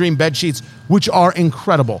Giza Dream bed sheets, which are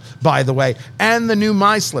incredible, by the way, and the new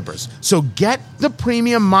My Slippers. So get the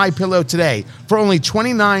premium MyPillow today for only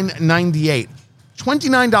 $29.98.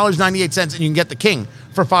 $29.98, and you can get the King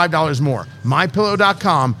for $5 more.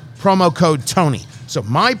 MyPillow.com, promo code Tony. So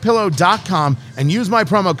MyPillow.com and use my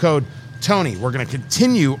promo code Tony. We're going to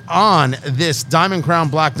continue on this Diamond Crown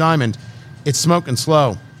Black Diamond. It's smoking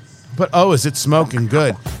slow, but oh, is it smoking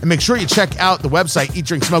good. And make sure you check out the website,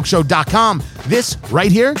 eatdrinksmokeshow.com. This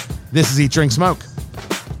right here, this is Eat, Drink, Smoke.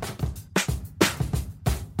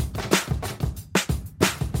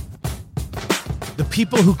 The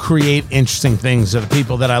people who create interesting things are the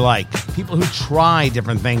people that I like. People who try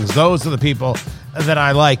different things, those are the people that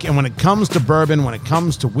I like. And when it comes to bourbon, when it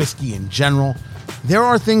comes to whiskey in general, there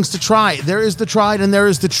are things to try. There is the tried and there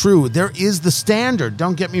is the true. There is the standard,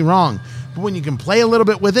 don't get me wrong. But when you can play a little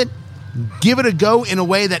bit with it, give it a go in a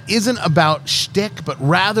way that isn't about shtick, but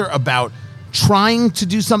rather about trying to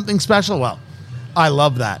do something special, well, I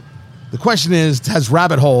love that. The question is, has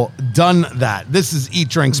Rabbit Hole done that? This is Eat,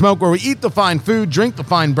 Drink, Smoke, where we eat the fine food, drink the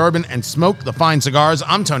fine bourbon, and smoke the fine cigars.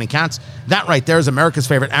 I'm Tony Katz. That right there is America's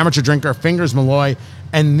favorite amateur drinker, Fingers Malloy.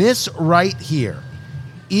 And this right here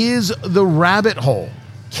is the Rabbit Hole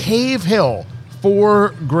Cave Hill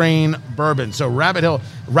 4-grain bourbon. So Rabbit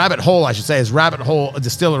Hole, I should say, is Rabbit Hole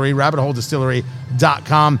Distillery,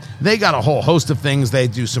 rabbitholedistillery.com. They got a whole host of things. They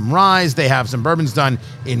do some rye. They have some bourbons done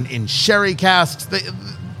in sherry casks.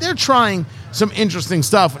 They're trying some interesting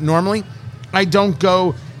stuff. Normally, I don't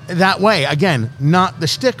go that way. Again, not the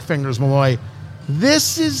shtick, Fingers Malloy.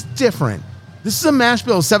 This is different. This is a mash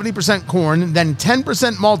bill of 70% corn, then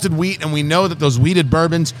 10% malted wheat, and we know that those wheated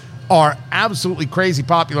bourbons are absolutely crazy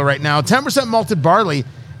popular right now. 10% malted barley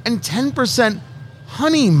and 10%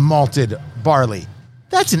 honey malted barley.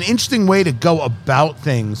 That's an interesting way to go about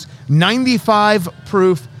things. 95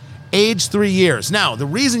 proof, aged 3 years. Now, the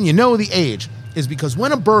reason you know the age is because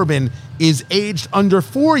when a bourbon is aged under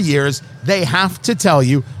 4 years, they have to tell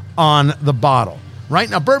you on the bottle. Right?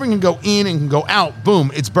 Now, bourbon can go in and can go out.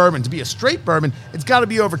 Boom, it's bourbon. To be a straight bourbon, it's got to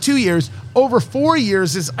be over 2 years. Over 4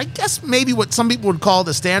 years is, I guess, maybe what some people would call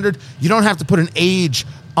the standard. You don't have to put an age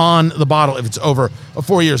on the bottle if it's over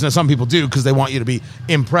 4 years. Now, some people do because they want you to be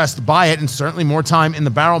impressed by it, and certainly more time in the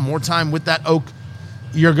barrel, more time with that oak,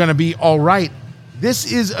 you're going to be all right. This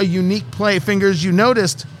is a unique play. Fingers, you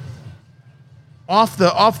noticed off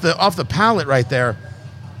the palate right there.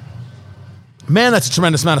 Man, that's a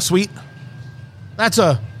tremendous amount of sweet.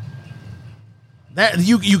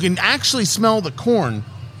 You can actually smell the corn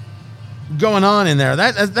going on in there.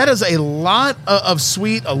 That is a lot of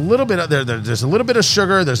sweet, a little bit of there's a little bit of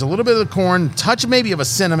sugar, there's a little bit of the corn, touch maybe of a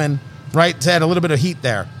cinnamon, right, to add a little bit of heat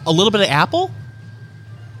there. A little bit of apple?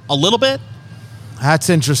 A little bit? That's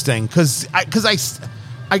interesting because I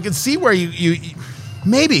can see where you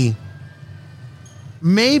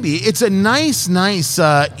maybe it's a nice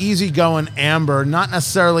easygoing amber, not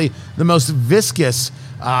necessarily the most viscous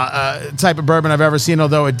type of bourbon I've ever seen,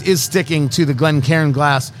 although it is sticking to the Glencairn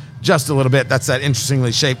glass just a little bit. That's that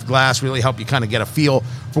interestingly shaped glass, really help you kind of get a feel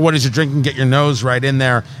for what is you're drinking, get your nose right in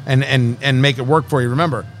there and make it work for you.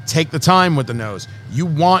 Remember, take the time with the nose. You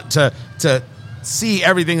want to see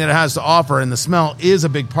everything that it has to offer, and the smell is a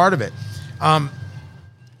big part of it.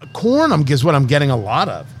 Corn is what I'm getting a lot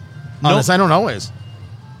of. Honest, I don't always.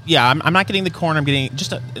 yeah, I'm not getting the corn. I'm getting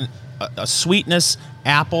just a sweetness,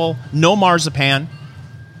 apple, no marzipan.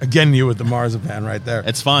 Again, you with the marzipan right there.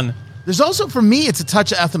 It's fun. There's also, for me, it's a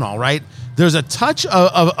touch of ethanol, right? There's a touch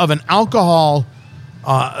of an alcohol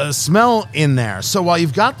smell in there. So while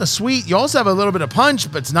you've got the sweet, you also have a little bit of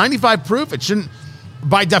punch, but it's 95 proof. It shouldn't,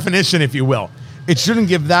 by definition, if you will, it shouldn't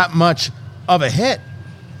give that much of a hit.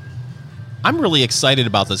 I'm really excited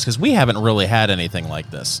about this because we haven't really had anything like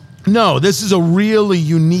this. No, this is a really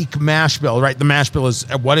unique mash bill, right? The mash bill is,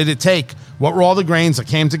 what did it take? What were all the grains that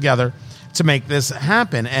came together to make this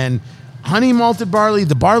happen? And honey malted barley,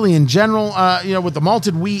 the barley in general, with the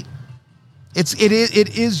malted wheat, it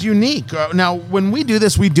is unique. Now, when we do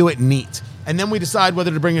this, we do it neat, and then we decide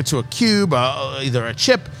whether to bring it to a cube, either a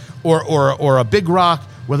chip or a big rock.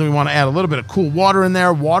 Whether we want to add a little bit of cool water in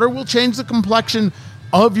there. Water will change the complexion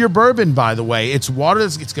of your bourbon, by the way. It's water.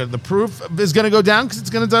 The proof is going to go down because it's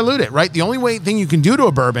going to dilute it, right? The only thing you can do to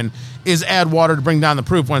a bourbon is add water to bring down the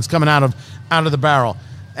proof when it's coming out of the barrel.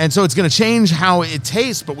 And so it's going to change how it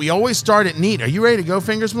tastes, but we always start it neat. Are you ready to go,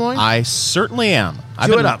 Fingers Malloy? I certainly am.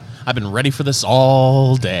 Do it up. I've been ready for this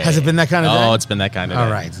all day. Has it been that kind of day? Oh, it's been that kind of day.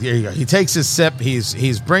 All right, here you go. He takes his sip.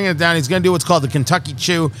 He's bringing it down. He's going to do what's called the Kentucky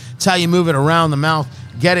Chew. It's how you move it around the mouth,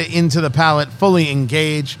 get it into the palate, fully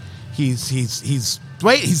engage. He's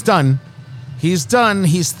done. He's done.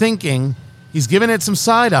 He's thinking. He's giving it some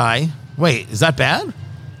side eye. Wait, is that bad?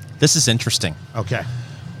 This is interesting. Okay.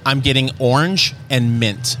 I'm getting orange and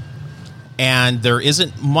mint, and there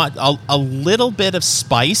isn't much. A little bit of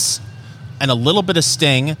spice and a little bit of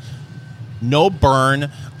sting. No burn.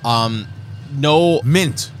 No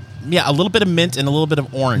mint. Yeah, a little bit of mint and a little bit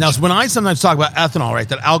of orange. Now, when I sometimes talk about ethanol, right,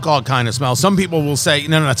 that alcohol kind of smell, some people will say,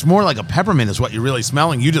 no, it's more like a peppermint is what you're really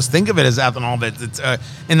smelling. You just think of it as ethanol, but it's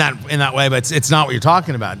in that way, but it's not what you're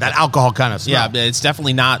talking about. That alcohol kind of smell. Yeah, it's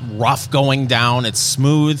definitely not rough going down. It's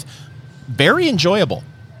smooth, very enjoyable.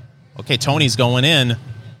 Okay, Tony's going in.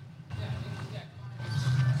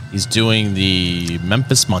 He's doing the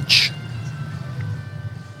Memphis Munch.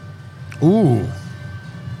 Ooh.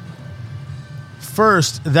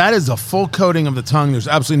 First, that is a full coating of the tongue. There's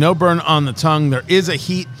absolutely no burn on the tongue. There is a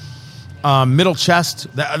heat, middle chest.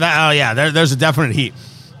 There's a definite heat.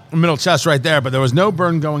 Middle chest right there, but there was no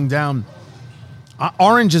burn going down.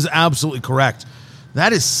 Orange is absolutely correct.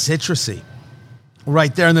 That is citrusy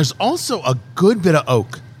right there. And there's also a good bit of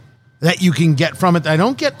oak that you can get from it that I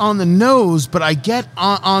don't get on the nose, but I get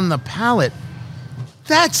on the palate.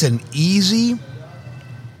 That's an easy,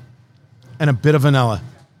 and a bit of vanilla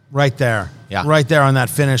right there. Yeah. Right there on that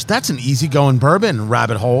finish. That's an easygoing bourbon,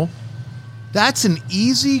 Rabbit Hole. That's an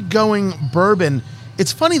easygoing bourbon.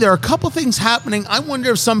 It's funny, there are a couple things happening. I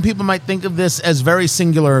wonder if some people might think of this as very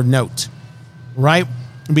singular note, right?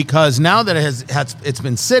 Because now that it's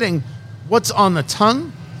been sitting, what's on the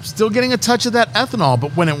tongue? Still getting a touch of that ethanol,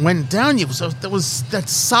 but when it went down, there was that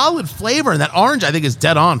solid flavor, and that orange, I think, is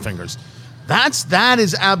dead on, Fingers. That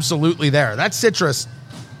is absolutely there. That citrus.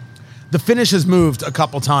 The finish has moved a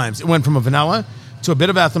couple times. It went from a vanilla to a bit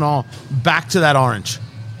of ethanol back to that orange.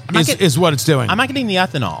 Is what it's doing. I'm not getting the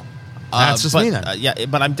ethanol. That's just me then.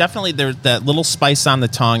 But I'm definitely there's that little spice on the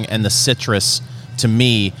tongue, and the citrus to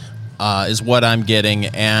me is what I'm getting.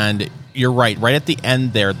 And you're right. Right at the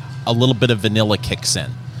end there, a little bit of vanilla kicks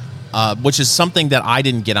in, which is something that I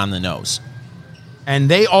didn't get on the nose.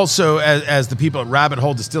 And they also, as the people at Rabbit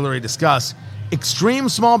Hole Distillery discuss, extreme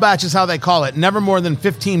small batch is how they call it, never more than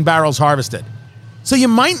 15 barrels harvested. So you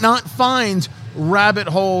might not find Rabbit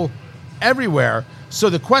Hole everywhere. So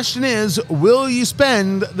the question is, will you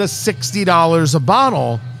spend the $60 a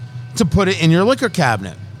bottle to put it in your liquor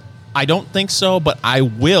cabinet? I don't think so, but I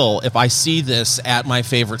will if I see this at my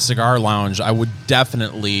favorite cigar lounge. I would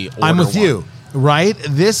definitely order I'm with one. you, right?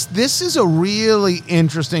 This is a really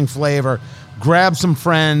interesting flavor. Grab some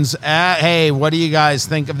friends. Hey, what do you guys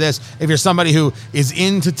think of this? If you're somebody who is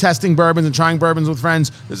into testing bourbons and trying bourbons with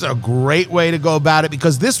friends, this is a great way to go about it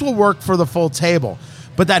because this will work for the full table.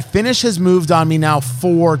 But that finish has moved on me now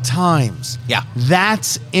 4 times. Yeah.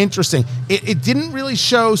 That's interesting. It didn't really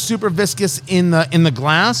show super viscous in the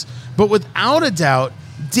glass, but without a doubt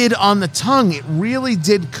did on the tongue. It really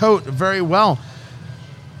did coat very well.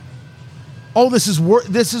 Oh, this is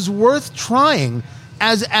worth trying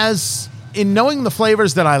as in knowing the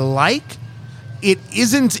flavors that I like. It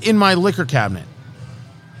isn't in my liquor cabinet.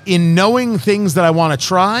 In knowing things that I want to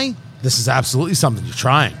try, this is absolutely something you're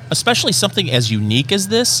trying. Especially something as unique as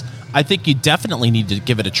this, I think you definitely need to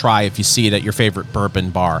give it a try if you see it at your favorite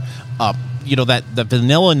bourbon bar. That the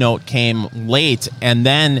vanilla note came late, and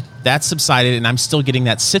then that subsided, and I'm still getting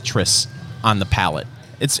that citrus on the palate.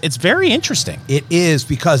 It's very interesting. It is,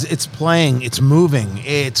 because it's playing, it's moving,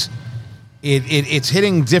 it's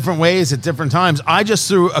hitting different ways at different times. I just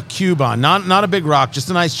threw a cube on, not a big rock,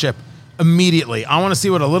 just a nice chip. Immediately, I want to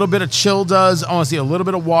see what a little bit of chill does. I want to see a little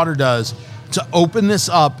bit of water does to open this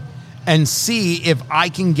up and see if I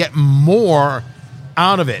can get more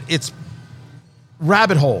out of it. It's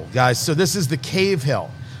Rabbit Hole, guys. So this is the Cave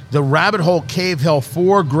Hill, the Rabbit Hole Cave Hill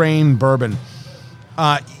 4-grain bourbon.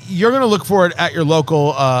 You're going to look for it at your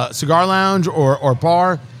local cigar lounge or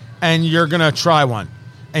bar, and you're going to try one.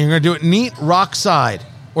 And you're going to do it neat rock side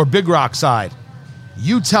or big rock side.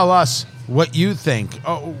 You tell us what you think.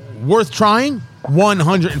 Worth trying?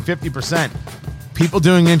 150%. People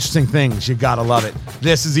doing interesting things. You got to love it.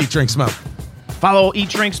 This is Eat, Drink, Smoke. Follow Eat,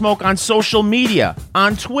 Drink, Smoke on social media,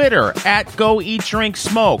 on Twitter at Go Eat, Drink,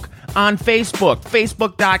 Smoke, on Facebook,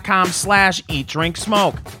 facebook.com/Eat, Drink,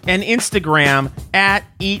 Smoke, and Instagram at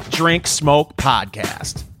Eat, Drink, Smoke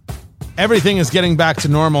Podcast. Everything is getting back to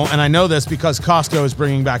normal, and I know this because Costco is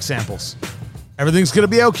bringing back samples. Everything's going to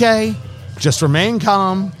be okay. Just remain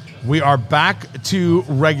calm. We are back to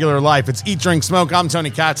regular life. It's Eat, Drink, Smoke. I'm Tony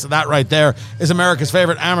Katz. That right there is America's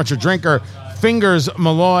favorite amateur drinker, Fingers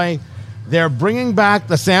Malloy. They're bringing back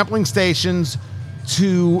the sampling stations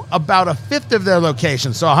to about a fifth of their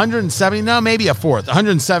locations. So 170, no, maybe a fourth.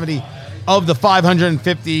 170 of the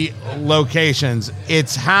 550 locations.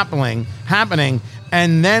 It's happening.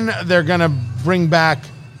 And then they're going to bring back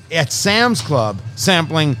at Sam's Club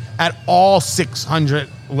sampling at all 600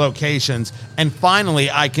 locations. And finally,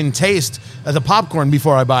 I can taste the popcorn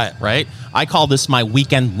before I buy it. Right? I call this my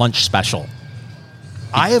weekend lunch special.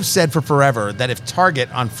 I have said for forever that if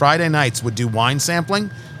Target on Friday nights would do wine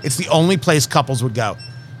sampling, it's the only place couples would go.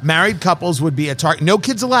 Married couples would be at Target. No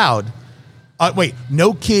kids allowed.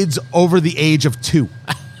 No kids over the age of 2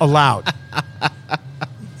 allowed.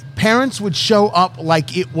 Parents would show up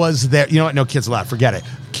like it was their, you know what? No kids allowed. Forget it.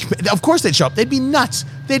 Of course they'd show up. They'd be nuts.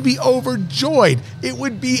 They'd be overjoyed. It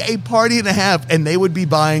would be a party and a half, and they would be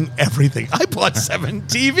buying everything. I bought 7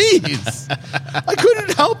 TVs. I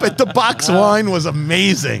couldn't help it. The box wine was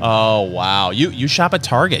amazing. Oh, wow. You shop at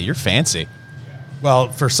Target. You're fancy. Well,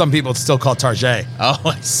 for some people, it's still called Target. Oh,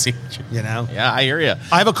 I see. You know? Yeah, I hear you.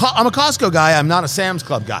 I'm a Costco guy. I'm not a Sam's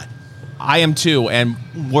Club guy. I am too. And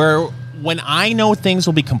when I know things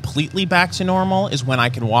will be completely back to normal is when I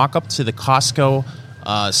can walk up to the Costco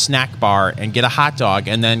snack bar and get a hot dog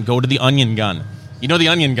and then go to the Onion Gun. You know the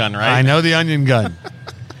Onion Gun, right? I know the Onion Gun.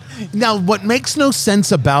 Now, what makes no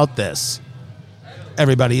sense about this,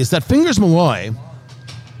 everybody, is that Fingers Malloy,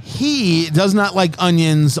 he does not like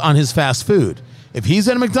onions on his fast food. If he's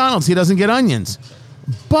at a McDonald's, he doesn't get onions.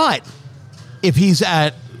 But if he's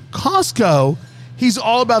at Costco, he's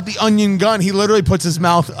all about the Onion Gun. He literally puts his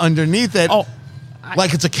mouth underneath it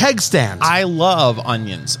like it's a keg stand. I love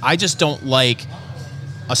onions. I just don't like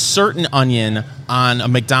a certain onion on a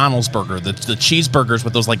McDonald's burger, the cheeseburgers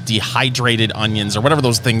with those like dehydrated onions or whatever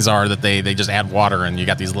those things are that they just add water and you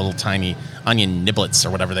got these little tiny onion niblets or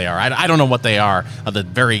whatever they are. I don't know what they are, the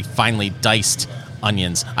very finely diced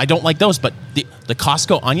onions. I don't like those, but the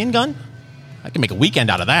Costco Onion Gun, I can make a weekend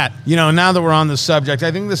out of that. You know, now that we're on the subject,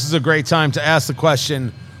 I think this is a great time to ask the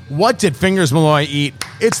question, what did Fingers Malloy eat?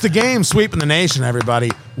 It's the game sweeping the nation,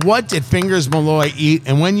 everybody. What did Fingers Malloy eat?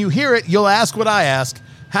 And when you hear it, you'll ask what I ask.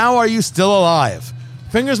 How are you still alive?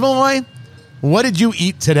 Fingers Malloy, what did you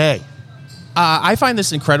eat today? I find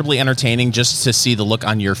this incredibly entertaining just to see the look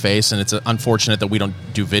on your face, and it's unfortunate that we don't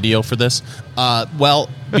do video for this.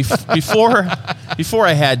 Before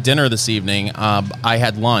I had dinner this evening, I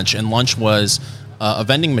had lunch, and lunch was a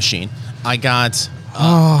vending machine. I got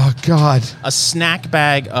a snack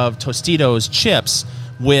bag of Tostitos chips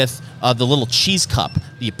with the little cheese cup.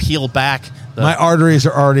 You peel back. My arteries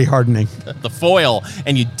are already hardening. The foil,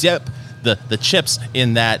 and you dip the chips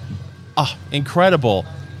in that incredible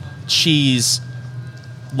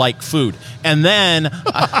cheese-like food. And then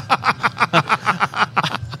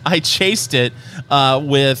I chased it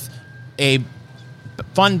with a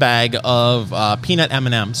fun bag of peanut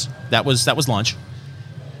M&Ms. That was lunch.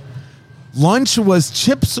 Lunch was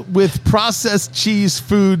chips with processed cheese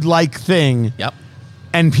food-like thing. Yep.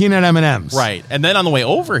 And peanut M&Ms. Right. And then on the way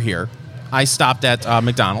over here, I stopped at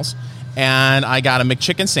McDonald's, and I got a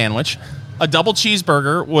McChicken sandwich, a double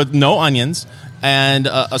cheeseburger with no onions, and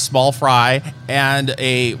a small fry, and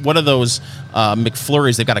one of those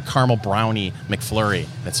McFlurries. They've got a caramel brownie McFlurry.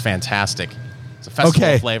 That's fantastic. It's a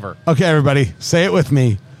festival flavor. Okay, everybody, say it with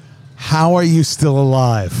me. How are you still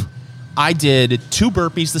alive? I did 2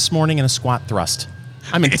 burpees this morning and a squat thrust.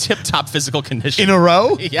 I'm in tip-top physical condition. In a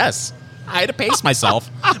row? Yes. I had to pace myself,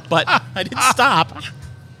 but I didn't stop.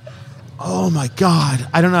 Oh my God.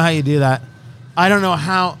 I don't know how you do that. I don't know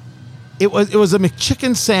how. It was a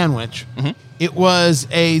McChicken sandwich. Mm-hmm. It was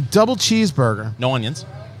a double cheeseburger. No onions.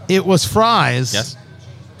 It was fries. Yes.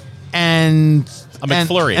 And A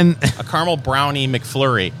McFlurry. And a caramel brownie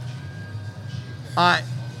McFlurry. I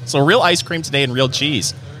So real ice cream today and real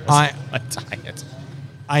cheese. I That's my diet.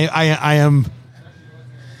 I am.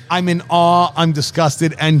 I'm in awe. I'm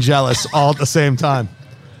disgusted and jealous all at the same time.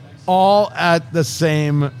 All at the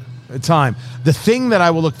same time. The thing that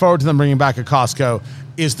I will look forward to them bringing back at Costco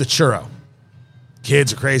is the churro.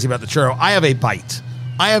 Kids are crazy about the churro. I have a bite.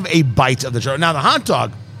 I have a bite of the churro. Now the hot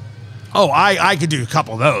dog. Oh, I could do a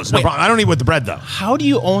couple of those. No Wait. problem. I don't eat with the bread though, How do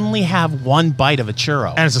you only have one bite of a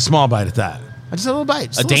churro? and it's a small bite at that. I just a little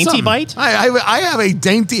bite. Just A little dainty something. bite? I have a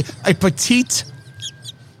dainty, a petite.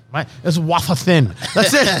 It's waffle thin.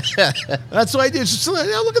 That's it. That's what I do. It's just, look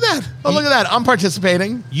at that. Oh, look at that. I'm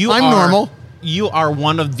participating. I'm normal. You are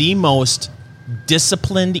one of the most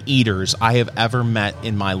disciplined eaters I have ever met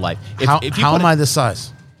in my life. How am I this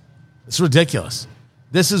size? It's ridiculous.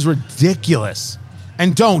 This is ridiculous.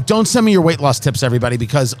 And don't send me your weight loss tips, everybody,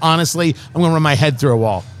 because honestly, I'm going to run my head through a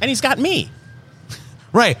wall. And he's got me.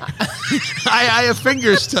 Right. I have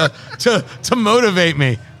fingers to motivate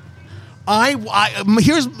me. I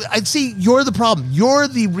see. You're the problem. You're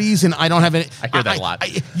the reason I don't have any. I hear that a lot.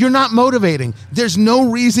 You're not motivating. There's no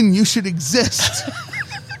reason you should exist.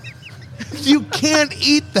 You can't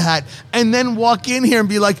eat that and then walk in here and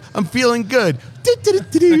be like, I'm feeling good.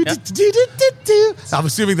 I'm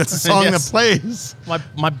assuming that's a song Yes. that plays.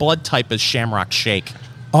 My blood type is Shamrock Shake.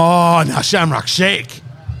 Oh, now Shamrock Shake.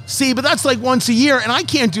 See, but that's like once a year, and I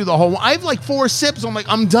can't do the whole one. I have like 4 sips. I'm like,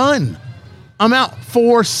 I'm done. I'm out.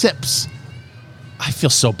 4 sips. I feel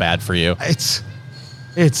so bad for you. It's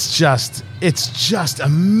just a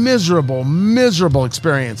miserable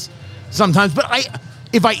experience sometimes. But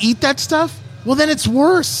if I eat that stuff, well, then it's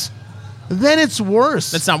worse.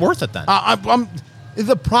 That's not worth it then.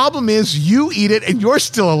 The problem is you eat it and you're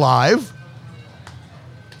still alive.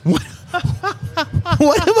 What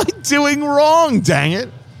am I doing wrong, dang it?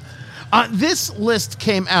 This list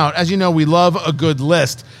came out. As you know, we love a good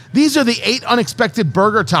list. These are the 8 unexpected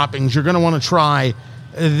burger toppings you're going to want to try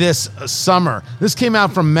this summer. This came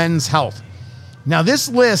out from Men's Health. Now, this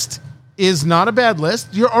list is not a bad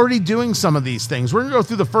list. You're already doing some of these things. We're going to go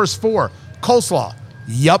through the first 4. Coleslaw.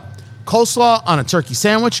 Yup. Coleslaw on a turkey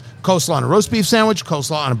sandwich. Coleslaw on a roast beef sandwich.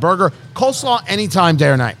 Coleslaw on a burger. Coleslaw anytime, day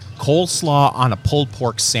or night. Coleslaw on a pulled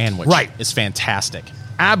pork sandwich is fantastic.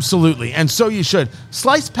 Absolutely, and so you should.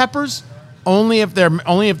 Sliced peppers only if they're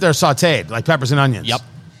sautéed, like peppers and onions. Yep.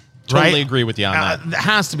 Totally Right? agree with you on that. It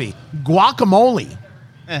has to be. Guacamole.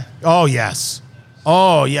 Oh, yes.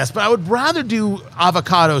 But I would rather do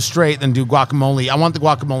avocado straight than do guacamole. I want the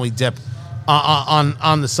guacamole dip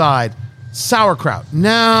on the side. Sauerkraut.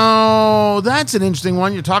 Now, that's an interesting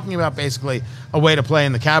one. You're talking about basically a way to play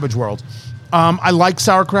in the cabbage world. I like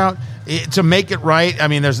sauerkraut. To make it right, I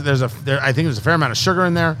mean, I think there's a fair amount of sugar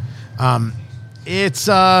in there. I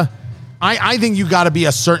think you got to be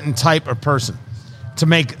a certain type of person to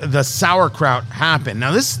make the sauerkraut happen.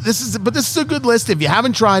 Now, this is a good list. If you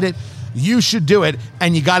haven't tried it, you should do it,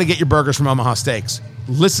 and you got to get your burgers from Omaha Steaks.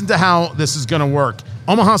 Listen to how this is going to work.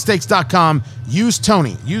 OmahaSteaks.com. Use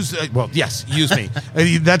Tony. Use me.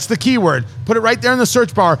 That's the keyword. Put it right there in the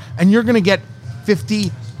search bar, and you're going to get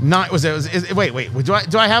 59. Wait. Do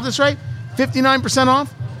I have this right? 59%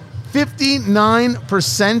 off?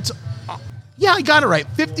 59%. Yeah, I got it right.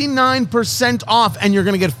 59% off, and you're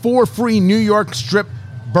going to get 4 free New York strip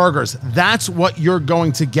burgers. That's what you're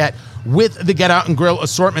going to get with the Get Out and Grill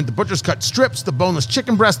assortment. The Butcher's Cut strips, the boneless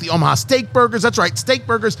chicken breast, the Omaha steak burgers. That's right, steak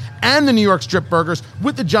burgers and the New York strip burgers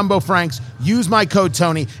with the jumbo franks. Use my code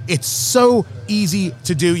Tony. It's so easy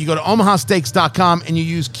to do. You go to omahasteaks.com and you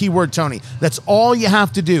use keyword Tony. That's all you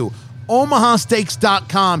have to do.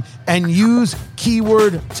 omahasteaks.com and use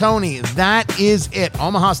keyword Tony. That is it.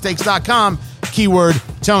 omahasteaks.com, keyword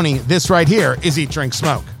Tony. This right here is Eat, Drink,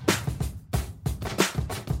 Smoke.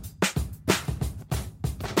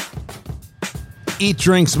 Eat,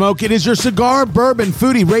 Drink, Smoke. It is your cigar, bourbon,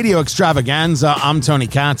 foodie radio extravaganza. I'm Tony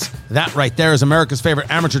Katz. That right there is America's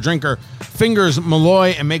favorite amateur drinker, Fingers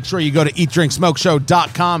Malloy. And make sure you go to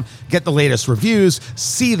eatdrinksmokeshow.com, get the latest reviews,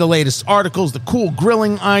 see the latest articles, the cool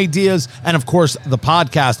grilling ideas, and of course, the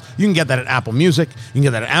podcast. You can get that at Apple Music. You can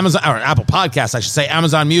get that at Amazon, or Apple Podcasts, I should say,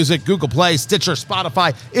 Amazon Music, Google Play, Stitcher,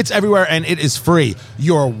 Spotify. It's everywhere, and it is free.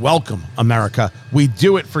 You're welcome, America. We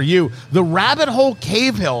do it for you. The Rabbit Hole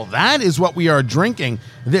Cave Hill, that is what we are drinking.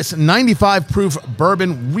 This 95 proof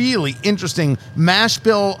bourbon, really interesting mash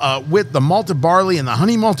bill with the malted barley and the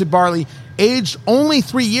honey malted barley. aged only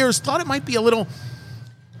 3 years. Thought it might be a little.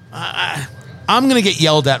 I'm going to get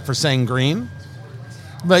yelled at for saying green.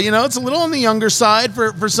 But, it's a little on the younger side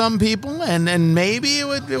for some people, and maybe it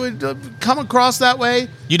would come across that way.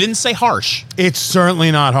 You didn't say harsh. It's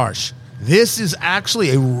certainly not harsh. This is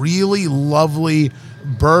actually a really lovely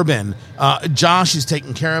bourbon. Josh is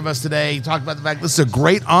taking care of us today. He talked about the fact this is a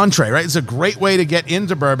great entree, right? It's a great way to get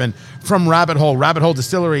into bourbon from Rabbit Hole,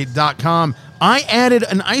 rabbitholedistillery.com. I added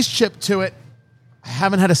an ice chip to it. I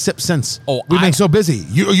haven't had a sip since. We've been so busy.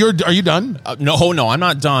 Are you done? No, I'm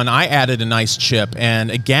not done. I added a nice chip,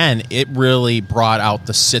 and again, it really brought out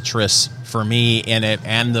the citrus for me in it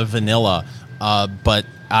and the vanilla. But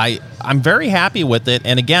I'm very happy with it.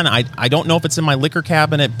 And again, I don't know if it's in my liquor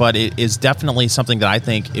cabinet, but it is definitely something that I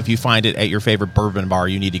think if you find it at your favorite bourbon bar,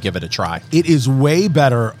 you need to give it a try. It is way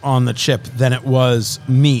better on the chip than it was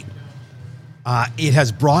neat. It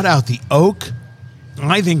has brought out the oak,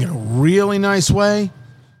 I think, in a really nice way.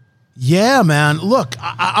 Yeah, man. Look,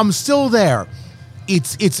 I'm still there.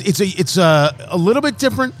 It's a little bit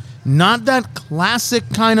different. Not that classic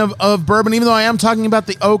kind of bourbon, even though I am talking about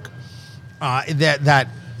the oak. That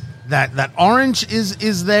orange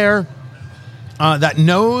is there. That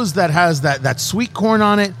nose that has that sweet corn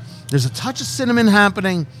on it. There's a touch of cinnamon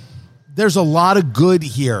happening. There's a lot of good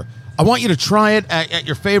here. I want you to try it at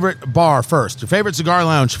your favorite bar first, your favorite cigar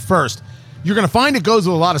lounge first. You're going to find it goes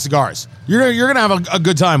with a lot of cigars. You're going to have a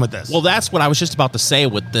good time with this. Well, that's what I was just about to say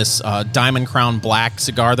with this Diamond Crown Black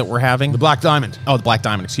cigar that we're having. The Black Diamond. Oh, the Black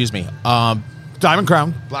Diamond, excuse me. Diamond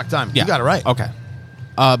Crown, Black Diamond. Yeah. You got it right. Okay.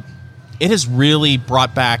 It has really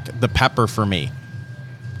brought back the pepper for me,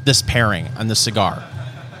 this pairing on the cigar.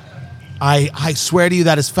 I swear to you,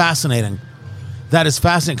 that is fascinating. That is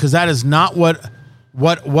fascinating because that is not what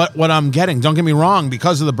I'm getting. Don't get me wrong,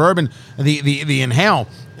 because of the bourbon, the inhale,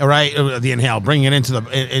 right? The inhale, bringing it into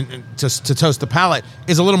to toast the palate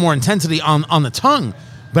is a little more intensity on the tongue,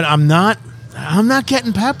 but I'm not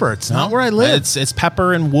getting pepper. It's not where I live. It's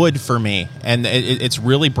pepper and wood for me, and it's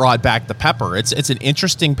really brought back the pepper. It's an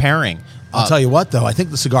interesting pairing. I'll tell you what, though, I think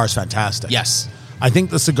the cigar is fantastic. Yes, I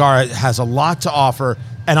think the cigar has a lot to offer,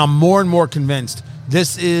 and I'm more and more convinced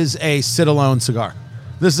this is a sit-alone cigar.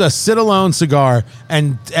 This is a sit-alone cigar,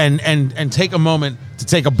 and take a moment to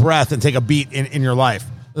take a breath and take a beat in your life.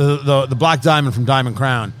 The Black Diamond from Diamond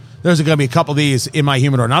Crown. There's going to be a couple of these in my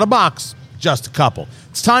humidor. Not a box, just a couple.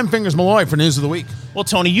 It's time, Fingers Malloy, for News of the Week. Well,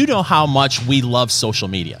 Tony, you know how much we love social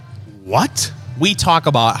media. What? We talk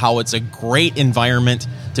about how it's a great environment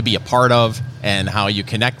to be a part of and how you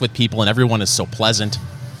connect with people and everyone is so pleasant.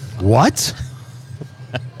 What?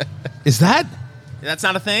 Is that? That's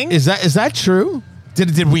not a thing? Is that true?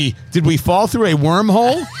 Did we fall through a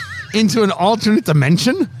wormhole into an alternate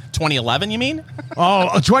dimension? 2011, you mean?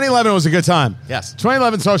 Oh, 2011 was a good time. Yes.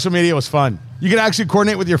 2011 social media was fun. You could actually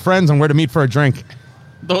coordinate with your friends on where to meet for a drink.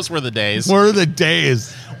 Those were the days. Were the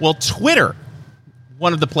days. Well, Twitter,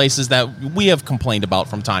 one of the places that we have complained about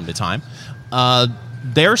from time to time,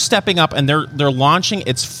 they're stepping up and they're launching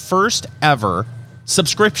its first ever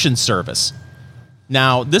subscription service.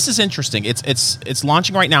 Now, this is interesting. It's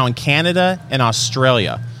launching right now in Canada and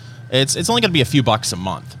Australia. It's only going to be a few bucks a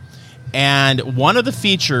month. And one of the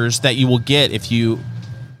features that you will get if you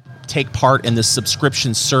take part in this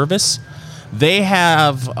subscription service, they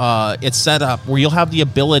have it set up where you'll have the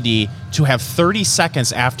ability to have 30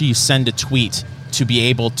 seconds after you send a tweet to be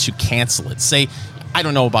able to cancel it. Say, I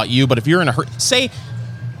don't know about you, but if you're in a hurry, say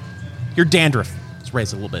your dandruff is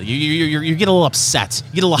raised a little bit. You get a little upset.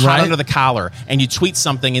 You get a little hot under the collar, and you tweet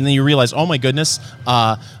something, and then you realize, oh my goodness,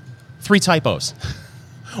 3 typos.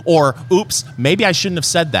 Or, oops, maybe I shouldn't have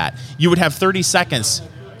said that. You would have 30 seconds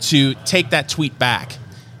to take that tweet back.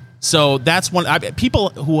 So that's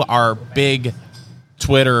people who are big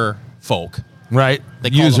Twitter folk. Right.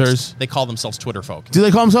 Users. They call themselves Twitter folk. Do they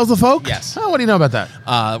call themselves the folk? Yes. Oh, what do you know about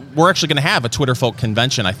that? We're actually going to have a Twitter folk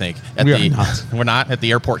convention, I think. We're not at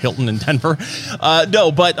the Airport Hilton in Denver. No,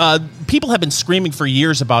 but people have been screaming for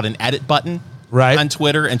years about an edit button. Right. On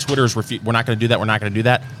Twitter, and Twitter's we're not going to do that. We're not going to do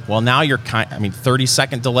that. Well, now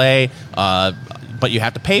 30-second delay, but you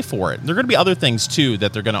have to pay for it. There are going to be other things too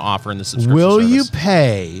that they're going to offer in the subscription service. Will service. you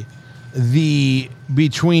pay the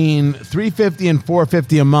between $350 and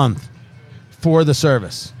 $450 a month for the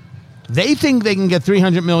service? They think they can get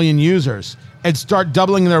 300 million users and start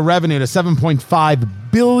doubling their revenue to $7.5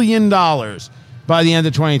 billion by the end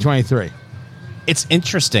of 2023. It's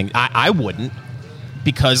interesting. I wouldn't.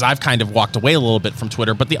 Because I've kind of walked away a little bit from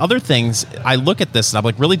Twitter. But the other things, I look at this and I'm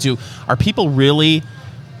like, are people really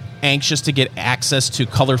anxious to get access to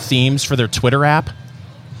color themes for their Twitter app?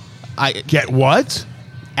 Get what?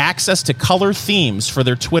 access to color themes for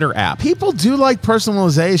their Twitter app. People do like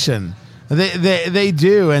personalization. They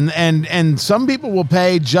do, and some people will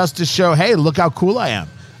pay just to show, hey, look how cool I am.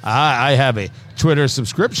 I have a Twitter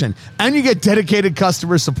subscription, and you get dedicated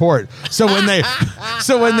customer support. So when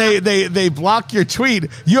they block your tweet,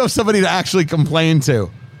 you have somebody to actually complain to.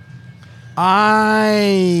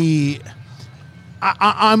 I'm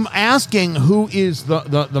asking who is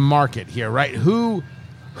the market here, right? Who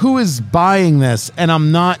is buying this? And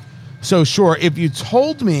I'm not so sure. If you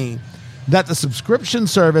told me that the subscription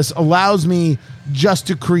service allows me just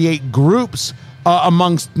to create groups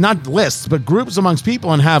amongst, not lists, but groups amongst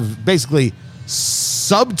people and have basically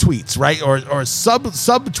subtweets, right? Or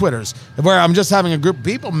sub Twitters where I'm just having a group of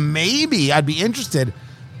people, maybe I'd be interested.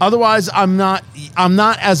 Otherwise, I'm not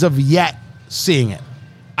as of yet seeing it.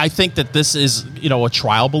 I think that this is, a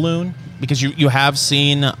trial balloon, because you have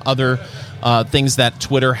seen other things that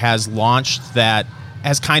Twitter has launched that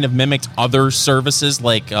has kind of mimicked other services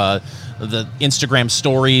like the Instagram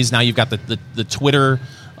stories. Now you've got the Twitter,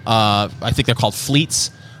 I think they're called Fleets.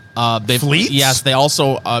 Fleets? Yes, they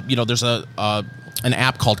also, there's an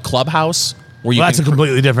app called Clubhouse. Where that's a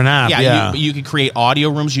completely different app. Yeah. You can create audio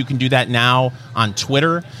rooms. You can do that now on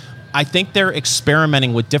Twitter. I think they're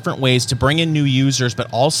experimenting with different ways to bring in new users,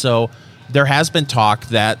 but also there has been talk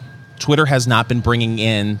that Twitter has not been bringing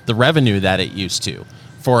in the revenue that it used to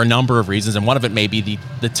for a number of reasons, and one of it may be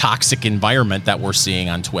the toxic environment that we're seeing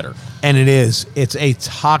on Twitter. And it is. It's a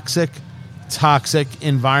toxic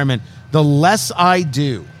environment. The less I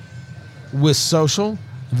do with social,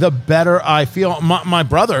 the better I feel. My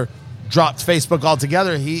brother dropped Facebook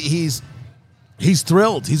altogether. He's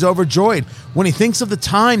thrilled. He's overjoyed when he thinks of the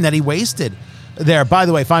time that he wasted there. By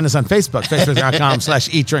the way, find us on Facebook,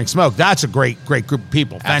 facebook.com/eatdrinksmoke. That's a great group of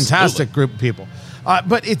people. Fantastic Absolutely. group of people.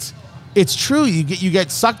 But it's true. You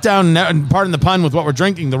get sucked down, and pardon the pun, with what we're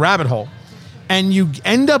drinking, the rabbit hole. And you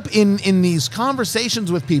end up in these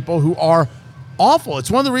conversations with people who are awful. It's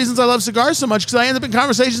one of the reasons I love cigars so much, because I end up in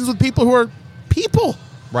conversations with people who are people.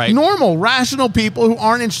 Right. Normal, rational people who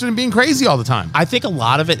aren't interested in being crazy all the time. I think a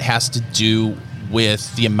lot of it has to do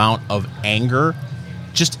with the amount of anger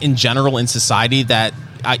just in general in society that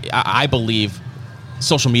I believe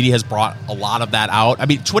social media has brought a lot of that out. I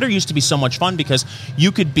mean, Twitter used to be so much fun because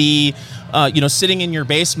you could be, sitting in your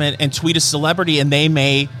basement and tweet a celebrity and they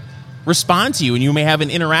may respond to you, and you may have an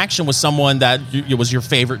interaction with someone that was your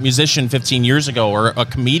favorite musician 15 years ago or a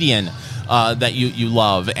comedian that you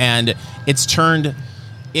love. And it's turned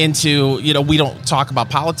into, we don't talk about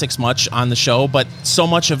politics much on the show, but so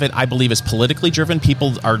much of it, I believe, is politically driven.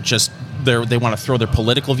 People are just, they want to throw their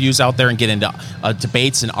political views out there and get into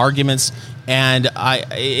debates and arguments. And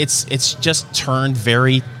it's just turned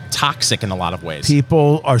very toxic in a lot of ways.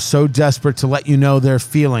 People are so desperate to let you know their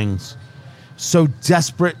feelings, so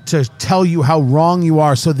desperate to tell you how wrong you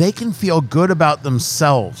are so they can feel good about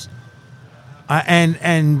themselves.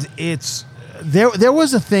 And it's, there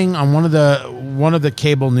was a thing on one of the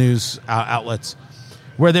cable news outlets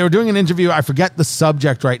where they were doing an interview. I forget the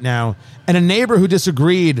subject right now. And a neighbor who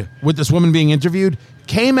disagreed with this woman being interviewed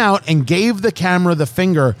came out and gave the camera the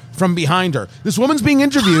finger from behind her. This woman's being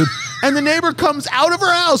interviewed, and the neighbor comes out of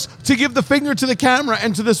her house to give the finger to the camera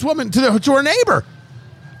and to this woman, to her neighbor.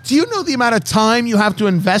 Do you know the amount of time you have to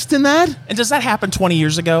invest in that? And does that happen 20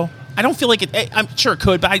 years ago? I don't feel like it. I'm sure it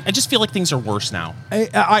could, but I just feel like things are worse now.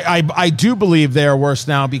 I do believe they are worse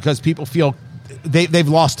now because people feel they've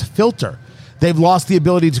lost filter. They've lost the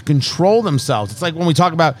ability to control themselves. It's like when we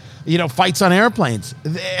talk about, fights on airplanes.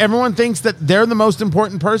 Everyone thinks that they're the most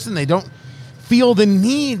important person. They don't feel the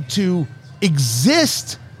need to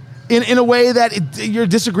exist in a way that your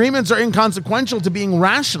disagreements are inconsequential to being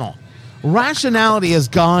rational. Rationality has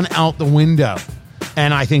gone out the window.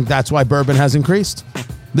 And I think that's why bourbon has increased.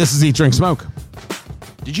 This is Eat, Drink, Smoke.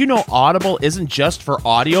 Did you know Audible isn't just for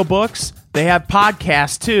audiobooks? They have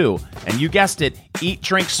podcasts too. And you guessed it, Eat,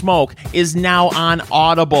 Drink, Smoke is now on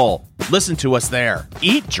Audible. Listen to us there.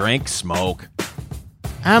 Eat, Drink, Smoke.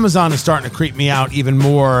 Amazon is starting to creep me out even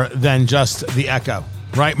more than just the Echo,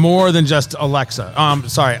 right? More than just Alexa.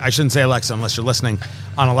 Sorry, I shouldn't say Alexa unless you're listening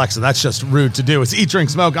on Alexa. That's just rude to do. It's Eat, Drink,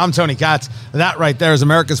 Smoke. I'm Tony Katz. That right there is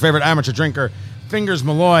America's favorite amateur drinker, Fingers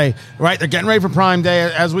Malloy, right? They're getting ready for Prime Day,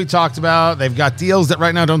 as we talked about. They've got deals that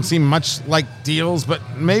right now don't seem much like deals, but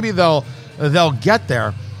maybe they'll get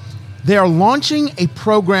there. They are launching a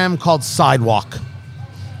program called Sidewalk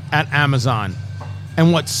at Amazon.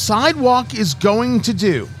 And what Sidewalk is going to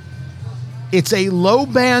do, it's a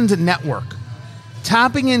low-band network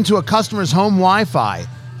tapping into a customer's home Wi-Fi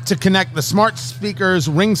to connect the smart speakers.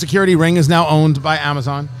 Ring Security. Ring is now owned by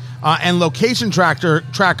Amazon. And location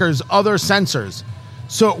trackers, other sensors,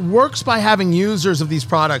 So it works by having users of these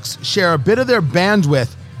products share a bit of their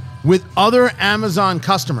bandwidth with other Amazon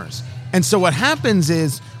customers. And so what happens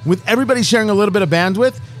is, with everybody sharing a little bit of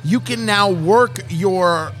bandwidth, you can now work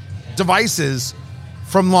your devices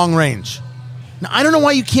from long range. Now, I don't know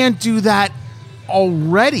why you can't do that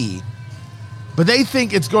already, but they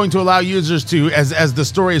think it's going to allow users to, as the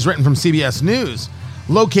story is written from CBS News,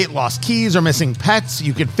 locate lost keys or missing pets.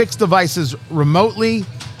 You can fix devices remotely.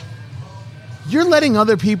 You're letting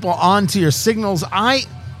other people onto your signals.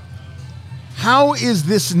 How is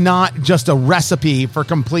this not just a recipe for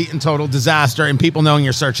complete and total disaster and people knowing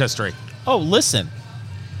your search history? Oh, listen.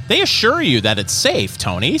 They assure you that it's safe,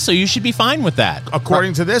 Tony, so you should be fine with that.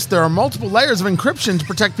 According to this, there are multiple layers of encryption to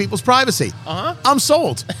protect people's privacy. I'm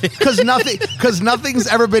sold, because nothing's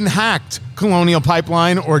ever been hacked. Colonial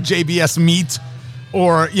Pipeline or JBS Meat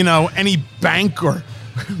or, any bank or...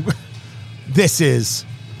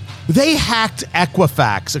 They hacked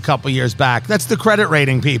Equifax a couple years back. That's the credit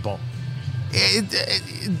rating people.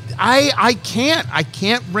 I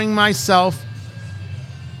can't bring myself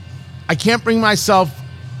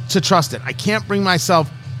to trust it. I can't bring myself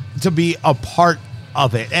to be a part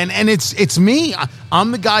of it. And it's me.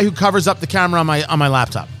 I'm the guy who covers up the camera on my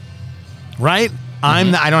laptop. Right?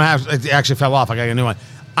 Mm-hmm. I don't have, it actually fell off. I got a new one.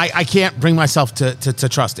 I can't bring myself to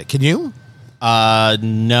trust it. Can you?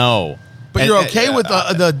 No. But you're okay with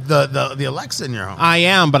the Alexa in your home? I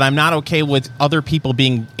am, but I'm not okay with other people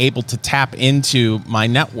being able to tap into my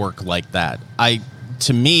network like that.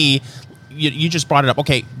 To me, you just brought it up.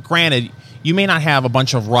 Okay, granted, you may not have a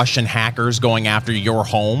bunch of Russian hackers going after your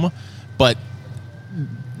home, but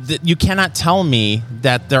you cannot tell me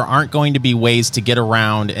that there aren't going to be ways to get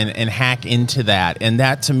around and hack into that. And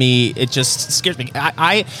that, to me, it just scares me.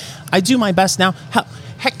 I do my best now.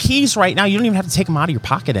 Heck, keys right now, you don't even have to take them out of your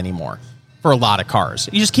pocket anymore. For a lot of cars,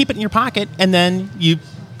 you just keep it in your pocket, and then you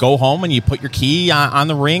go home and you put your key on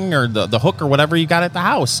the ring or the hook or whatever you got at the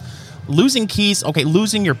house. Losing keys, okay,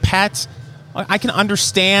 losing your pet, I can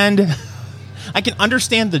understand. I can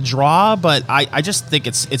understand the draw, but I just think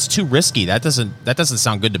it's too risky. That doesn't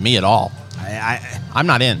sound good to me at all. I'm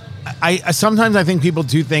not in. I sometimes I think people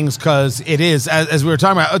do things because it is, as we were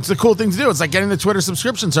talking about, it's a cool thing to do. It's like getting the Twitter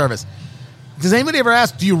subscription service. Does anybody ever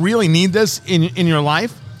ask, do you really need this in your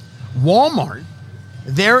life? Walmart,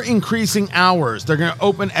 they're increasing hours. They're going to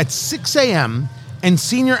open at 6 a.m. and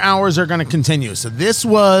senior hours are going to continue. So this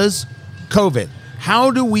was COVID.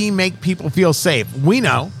 How do we make people feel safe? We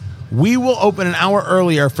know we will open an hour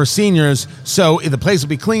earlier for seniors so the place will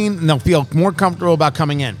be clean and they'll feel more comfortable about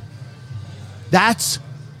coming in. That's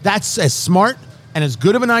as smart and as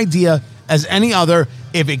good of an idea as any other.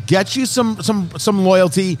 If it gets you some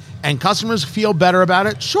loyalty and customers feel better about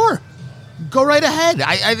it, sure. Go right ahead.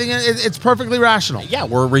 I think it's perfectly rational. Yeah,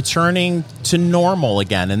 we're returning to normal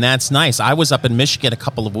again, and that's nice. I was up in Michigan a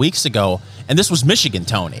couple of weeks ago, and this was Michigan,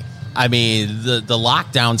 Tony. I mean, the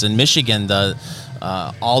lockdowns in Michigan,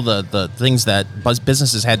 all the things that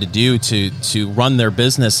businesses had to do to run their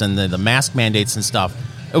business and the mask mandates and stuff,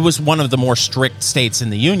 it was one of the more strict states in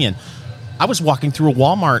the union. I was walking through a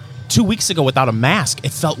Walmart 2 weeks ago without a mask.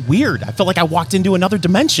 It felt weird. I felt like I walked into another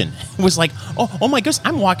dimension. It was like, oh my goodness,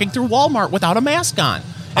 I'm walking through Walmart without a mask on.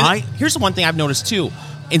 And here's the one thing I've noticed too.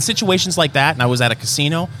 In situations like that, and I was at a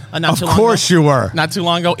casino not too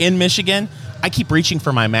long ago in Michigan, I keep reaching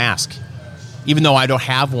for my mask, even though I don't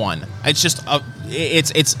have one. It's just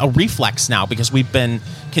it's a reflex now because we've been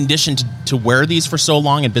conditioned to wear these for so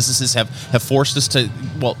long, and businesses have forced us to.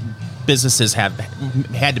 Well, businesses have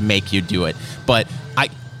had to make you do it, but I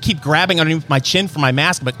keep grabbing underneath my chin for my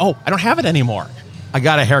mask. I'm like, oh, I don't have it anymore. I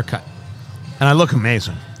got a haircut, and I look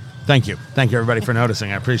amazing. Thank you, everybody, for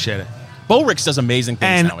noticing. I appreciate it. Bo-Rix does amazing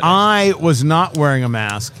things and nowadays. I was not wearing a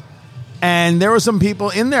mask, and there were some people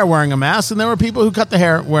in there wearing a mask, and there were people who cut the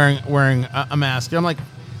hair wearing a mask. And I'm like,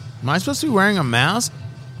 am I supposed to be wearing a mask?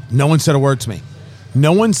 No one said a word to me.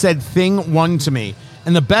 No one said thing one to me.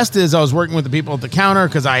 And the best is I was working with the people at the counter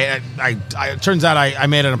because it turns out I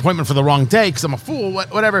made an appointment for the wrong day because I'm a fool,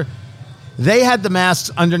 whatever. They had the masks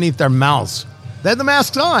underneath their mouths. They had the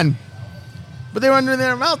masks on, but they were under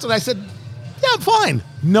their mouths. And I said, yeah, I'm fine.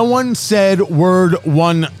 No one said word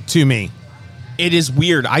one to me. It is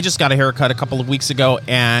weird. I just got a haircut a couple of weeks ago,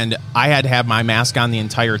 and I had to have my mask on the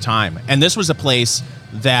entire time. And this was a place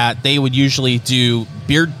that they would usually do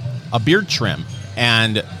a beard trim.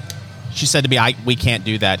 And she said to me, we can't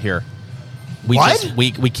do that here. We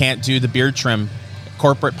can't do the beard trim.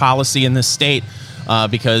 Corporate policy in this state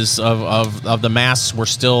because of the masks. We're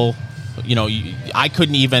still, I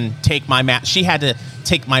couldn't even take my mask. She had to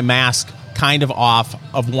take my mask kind of off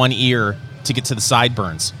of one ear to get to the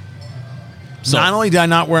sideburns. So Not only did I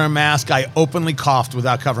not wear a mask, I openly coughed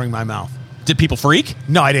without covering my mouth. did people freak?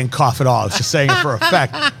 No, I didn't cough at all. I was just saying it for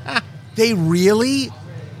effect. They really?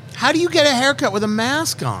 How do you get a haircut with a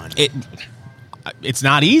mask on? It's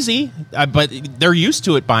not easy, but they're used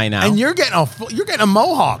to it by now. And you're getting a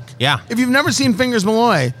mohawk. Yeah. If you've never seen Fingers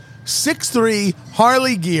Malloy, 6'3",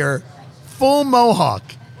 Harley gear, full mohawk.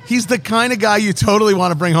 He's the kind of guy you totally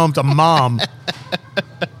want to bring home to mom.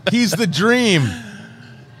 He's the dream.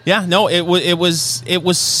 Yeah, no, it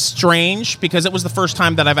was strange because it was the first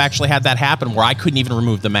time that I've actually had that happen where I couldn't even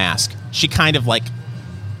remove the mask. She kind of like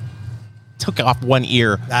took off one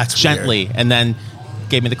ear That's gently weird. and then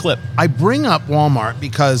gave me the clip. I bring up Walmart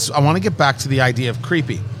because I want to get back to the idea of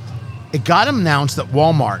creepy. It got announced that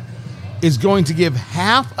Walmart is going to give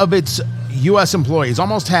half of its U.S. employees,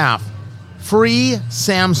 almost half, free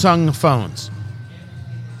Samsung phones.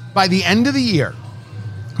 By the end of the year,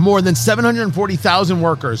 more than 740,000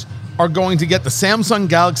 workers are going to get the Samsung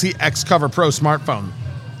Galaxy X Cover Pro smartphone.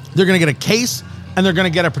 They're going to get a case and they're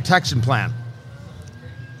going to get a protection plan.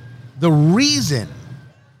 The reason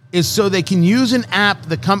is so they can use an app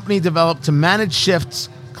the company developed to manage shifts,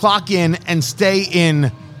 clock in, and stay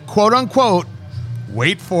in, quote unquote,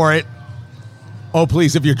 wait for it. Oh,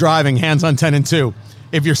 please, if you're driving, hands on 10 and 2.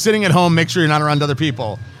 If you're sitting at home, make sure you're not around other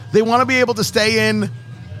people. They want to be able to stay in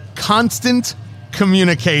constant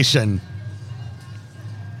communication.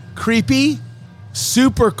 Creepy,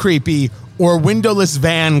 super creepy, or windowless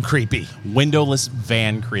van creepy? Windowless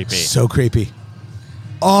van creepy. So creepy.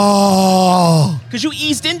 Oh. Because you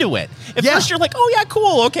eased into it. At Yeah. first you're like, oh yeah,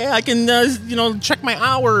 cool, okay, I can check my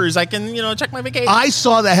hours, I can check my vacation. I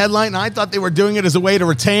saw the headline and I thought they were doing it as a way to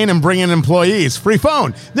retain and bring in employees. Free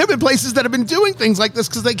phone. There have been places that have been doing things like this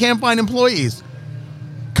because they can't find employees.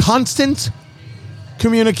 Constant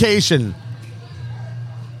communication.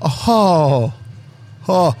 Oh.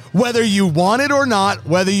 Whether you want it or not,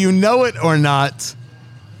 whether you know it or not,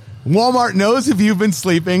 Walmart knows if you've been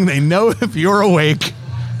sleeping. They know if you're awake.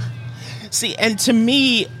 See, and to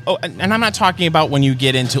me, and I'm not talking about when you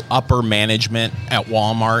get into upper management at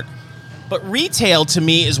Walmart, but retail to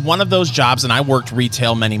me is one of those jobs, and I worked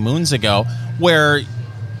retail many moons ago, where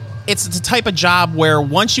it's the type of job where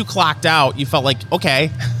once you clocked out, you felt like,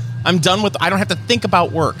 okay, I'm done with, I don't have to think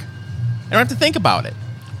about work. I don't have to think about it.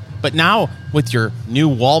 But now with your new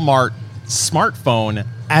Walmart smartphone,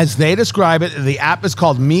 As they describe it, the app is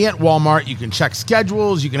called Me at Walmart. You can check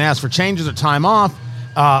schedules. You can ask for changes or time off.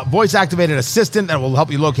 Voice-activated assistant that will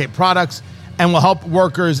help you locate products and will help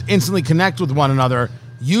workers instantly connect with one another.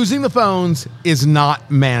 Using the phones is not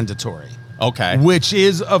mandatory. okay. Which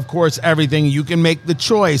is, of course, everything. You can make the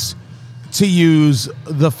choice to use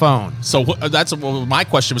the phone. So that's my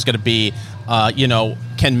question was going to be,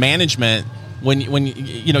 can management, when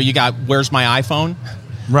you got, where's my iPhone?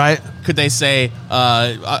 Right? Could they say,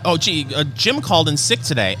 Jim called in sick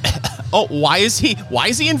today. Oh, why is he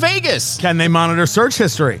in Vegas? Can they monitor search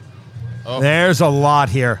history? Oh. There's a lot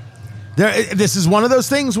here. This is one of those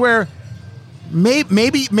things where maybe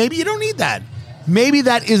you don't need that. Maybe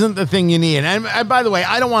that isn't the thing you need. And by the way,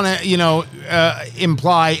 I don't want to,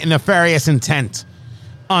 imply a nefarious intent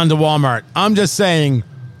onto Walmart. I'm just saying,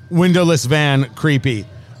 windowless van, creepy.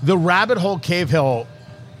 The Rabbit Hole Cave Hill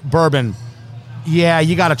bourbon, yeah,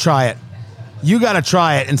 you got to try it. You got to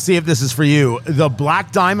try it and see if this is for you. The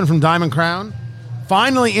Black Diamond from Diamond Crown,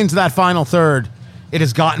 finally into that final third. It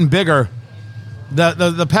has gotten bigger.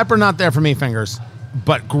 The pepper not there for me, Fingers,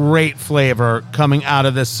 but great flavor coming out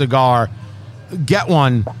of this cigar. Get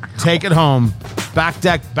one, take it home, back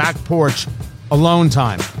deck, back porch, alone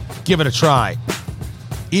time. Give it a try.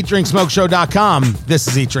 EatDrinkSmokeShow.com. This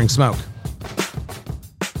is Eat, Drink, Smoke.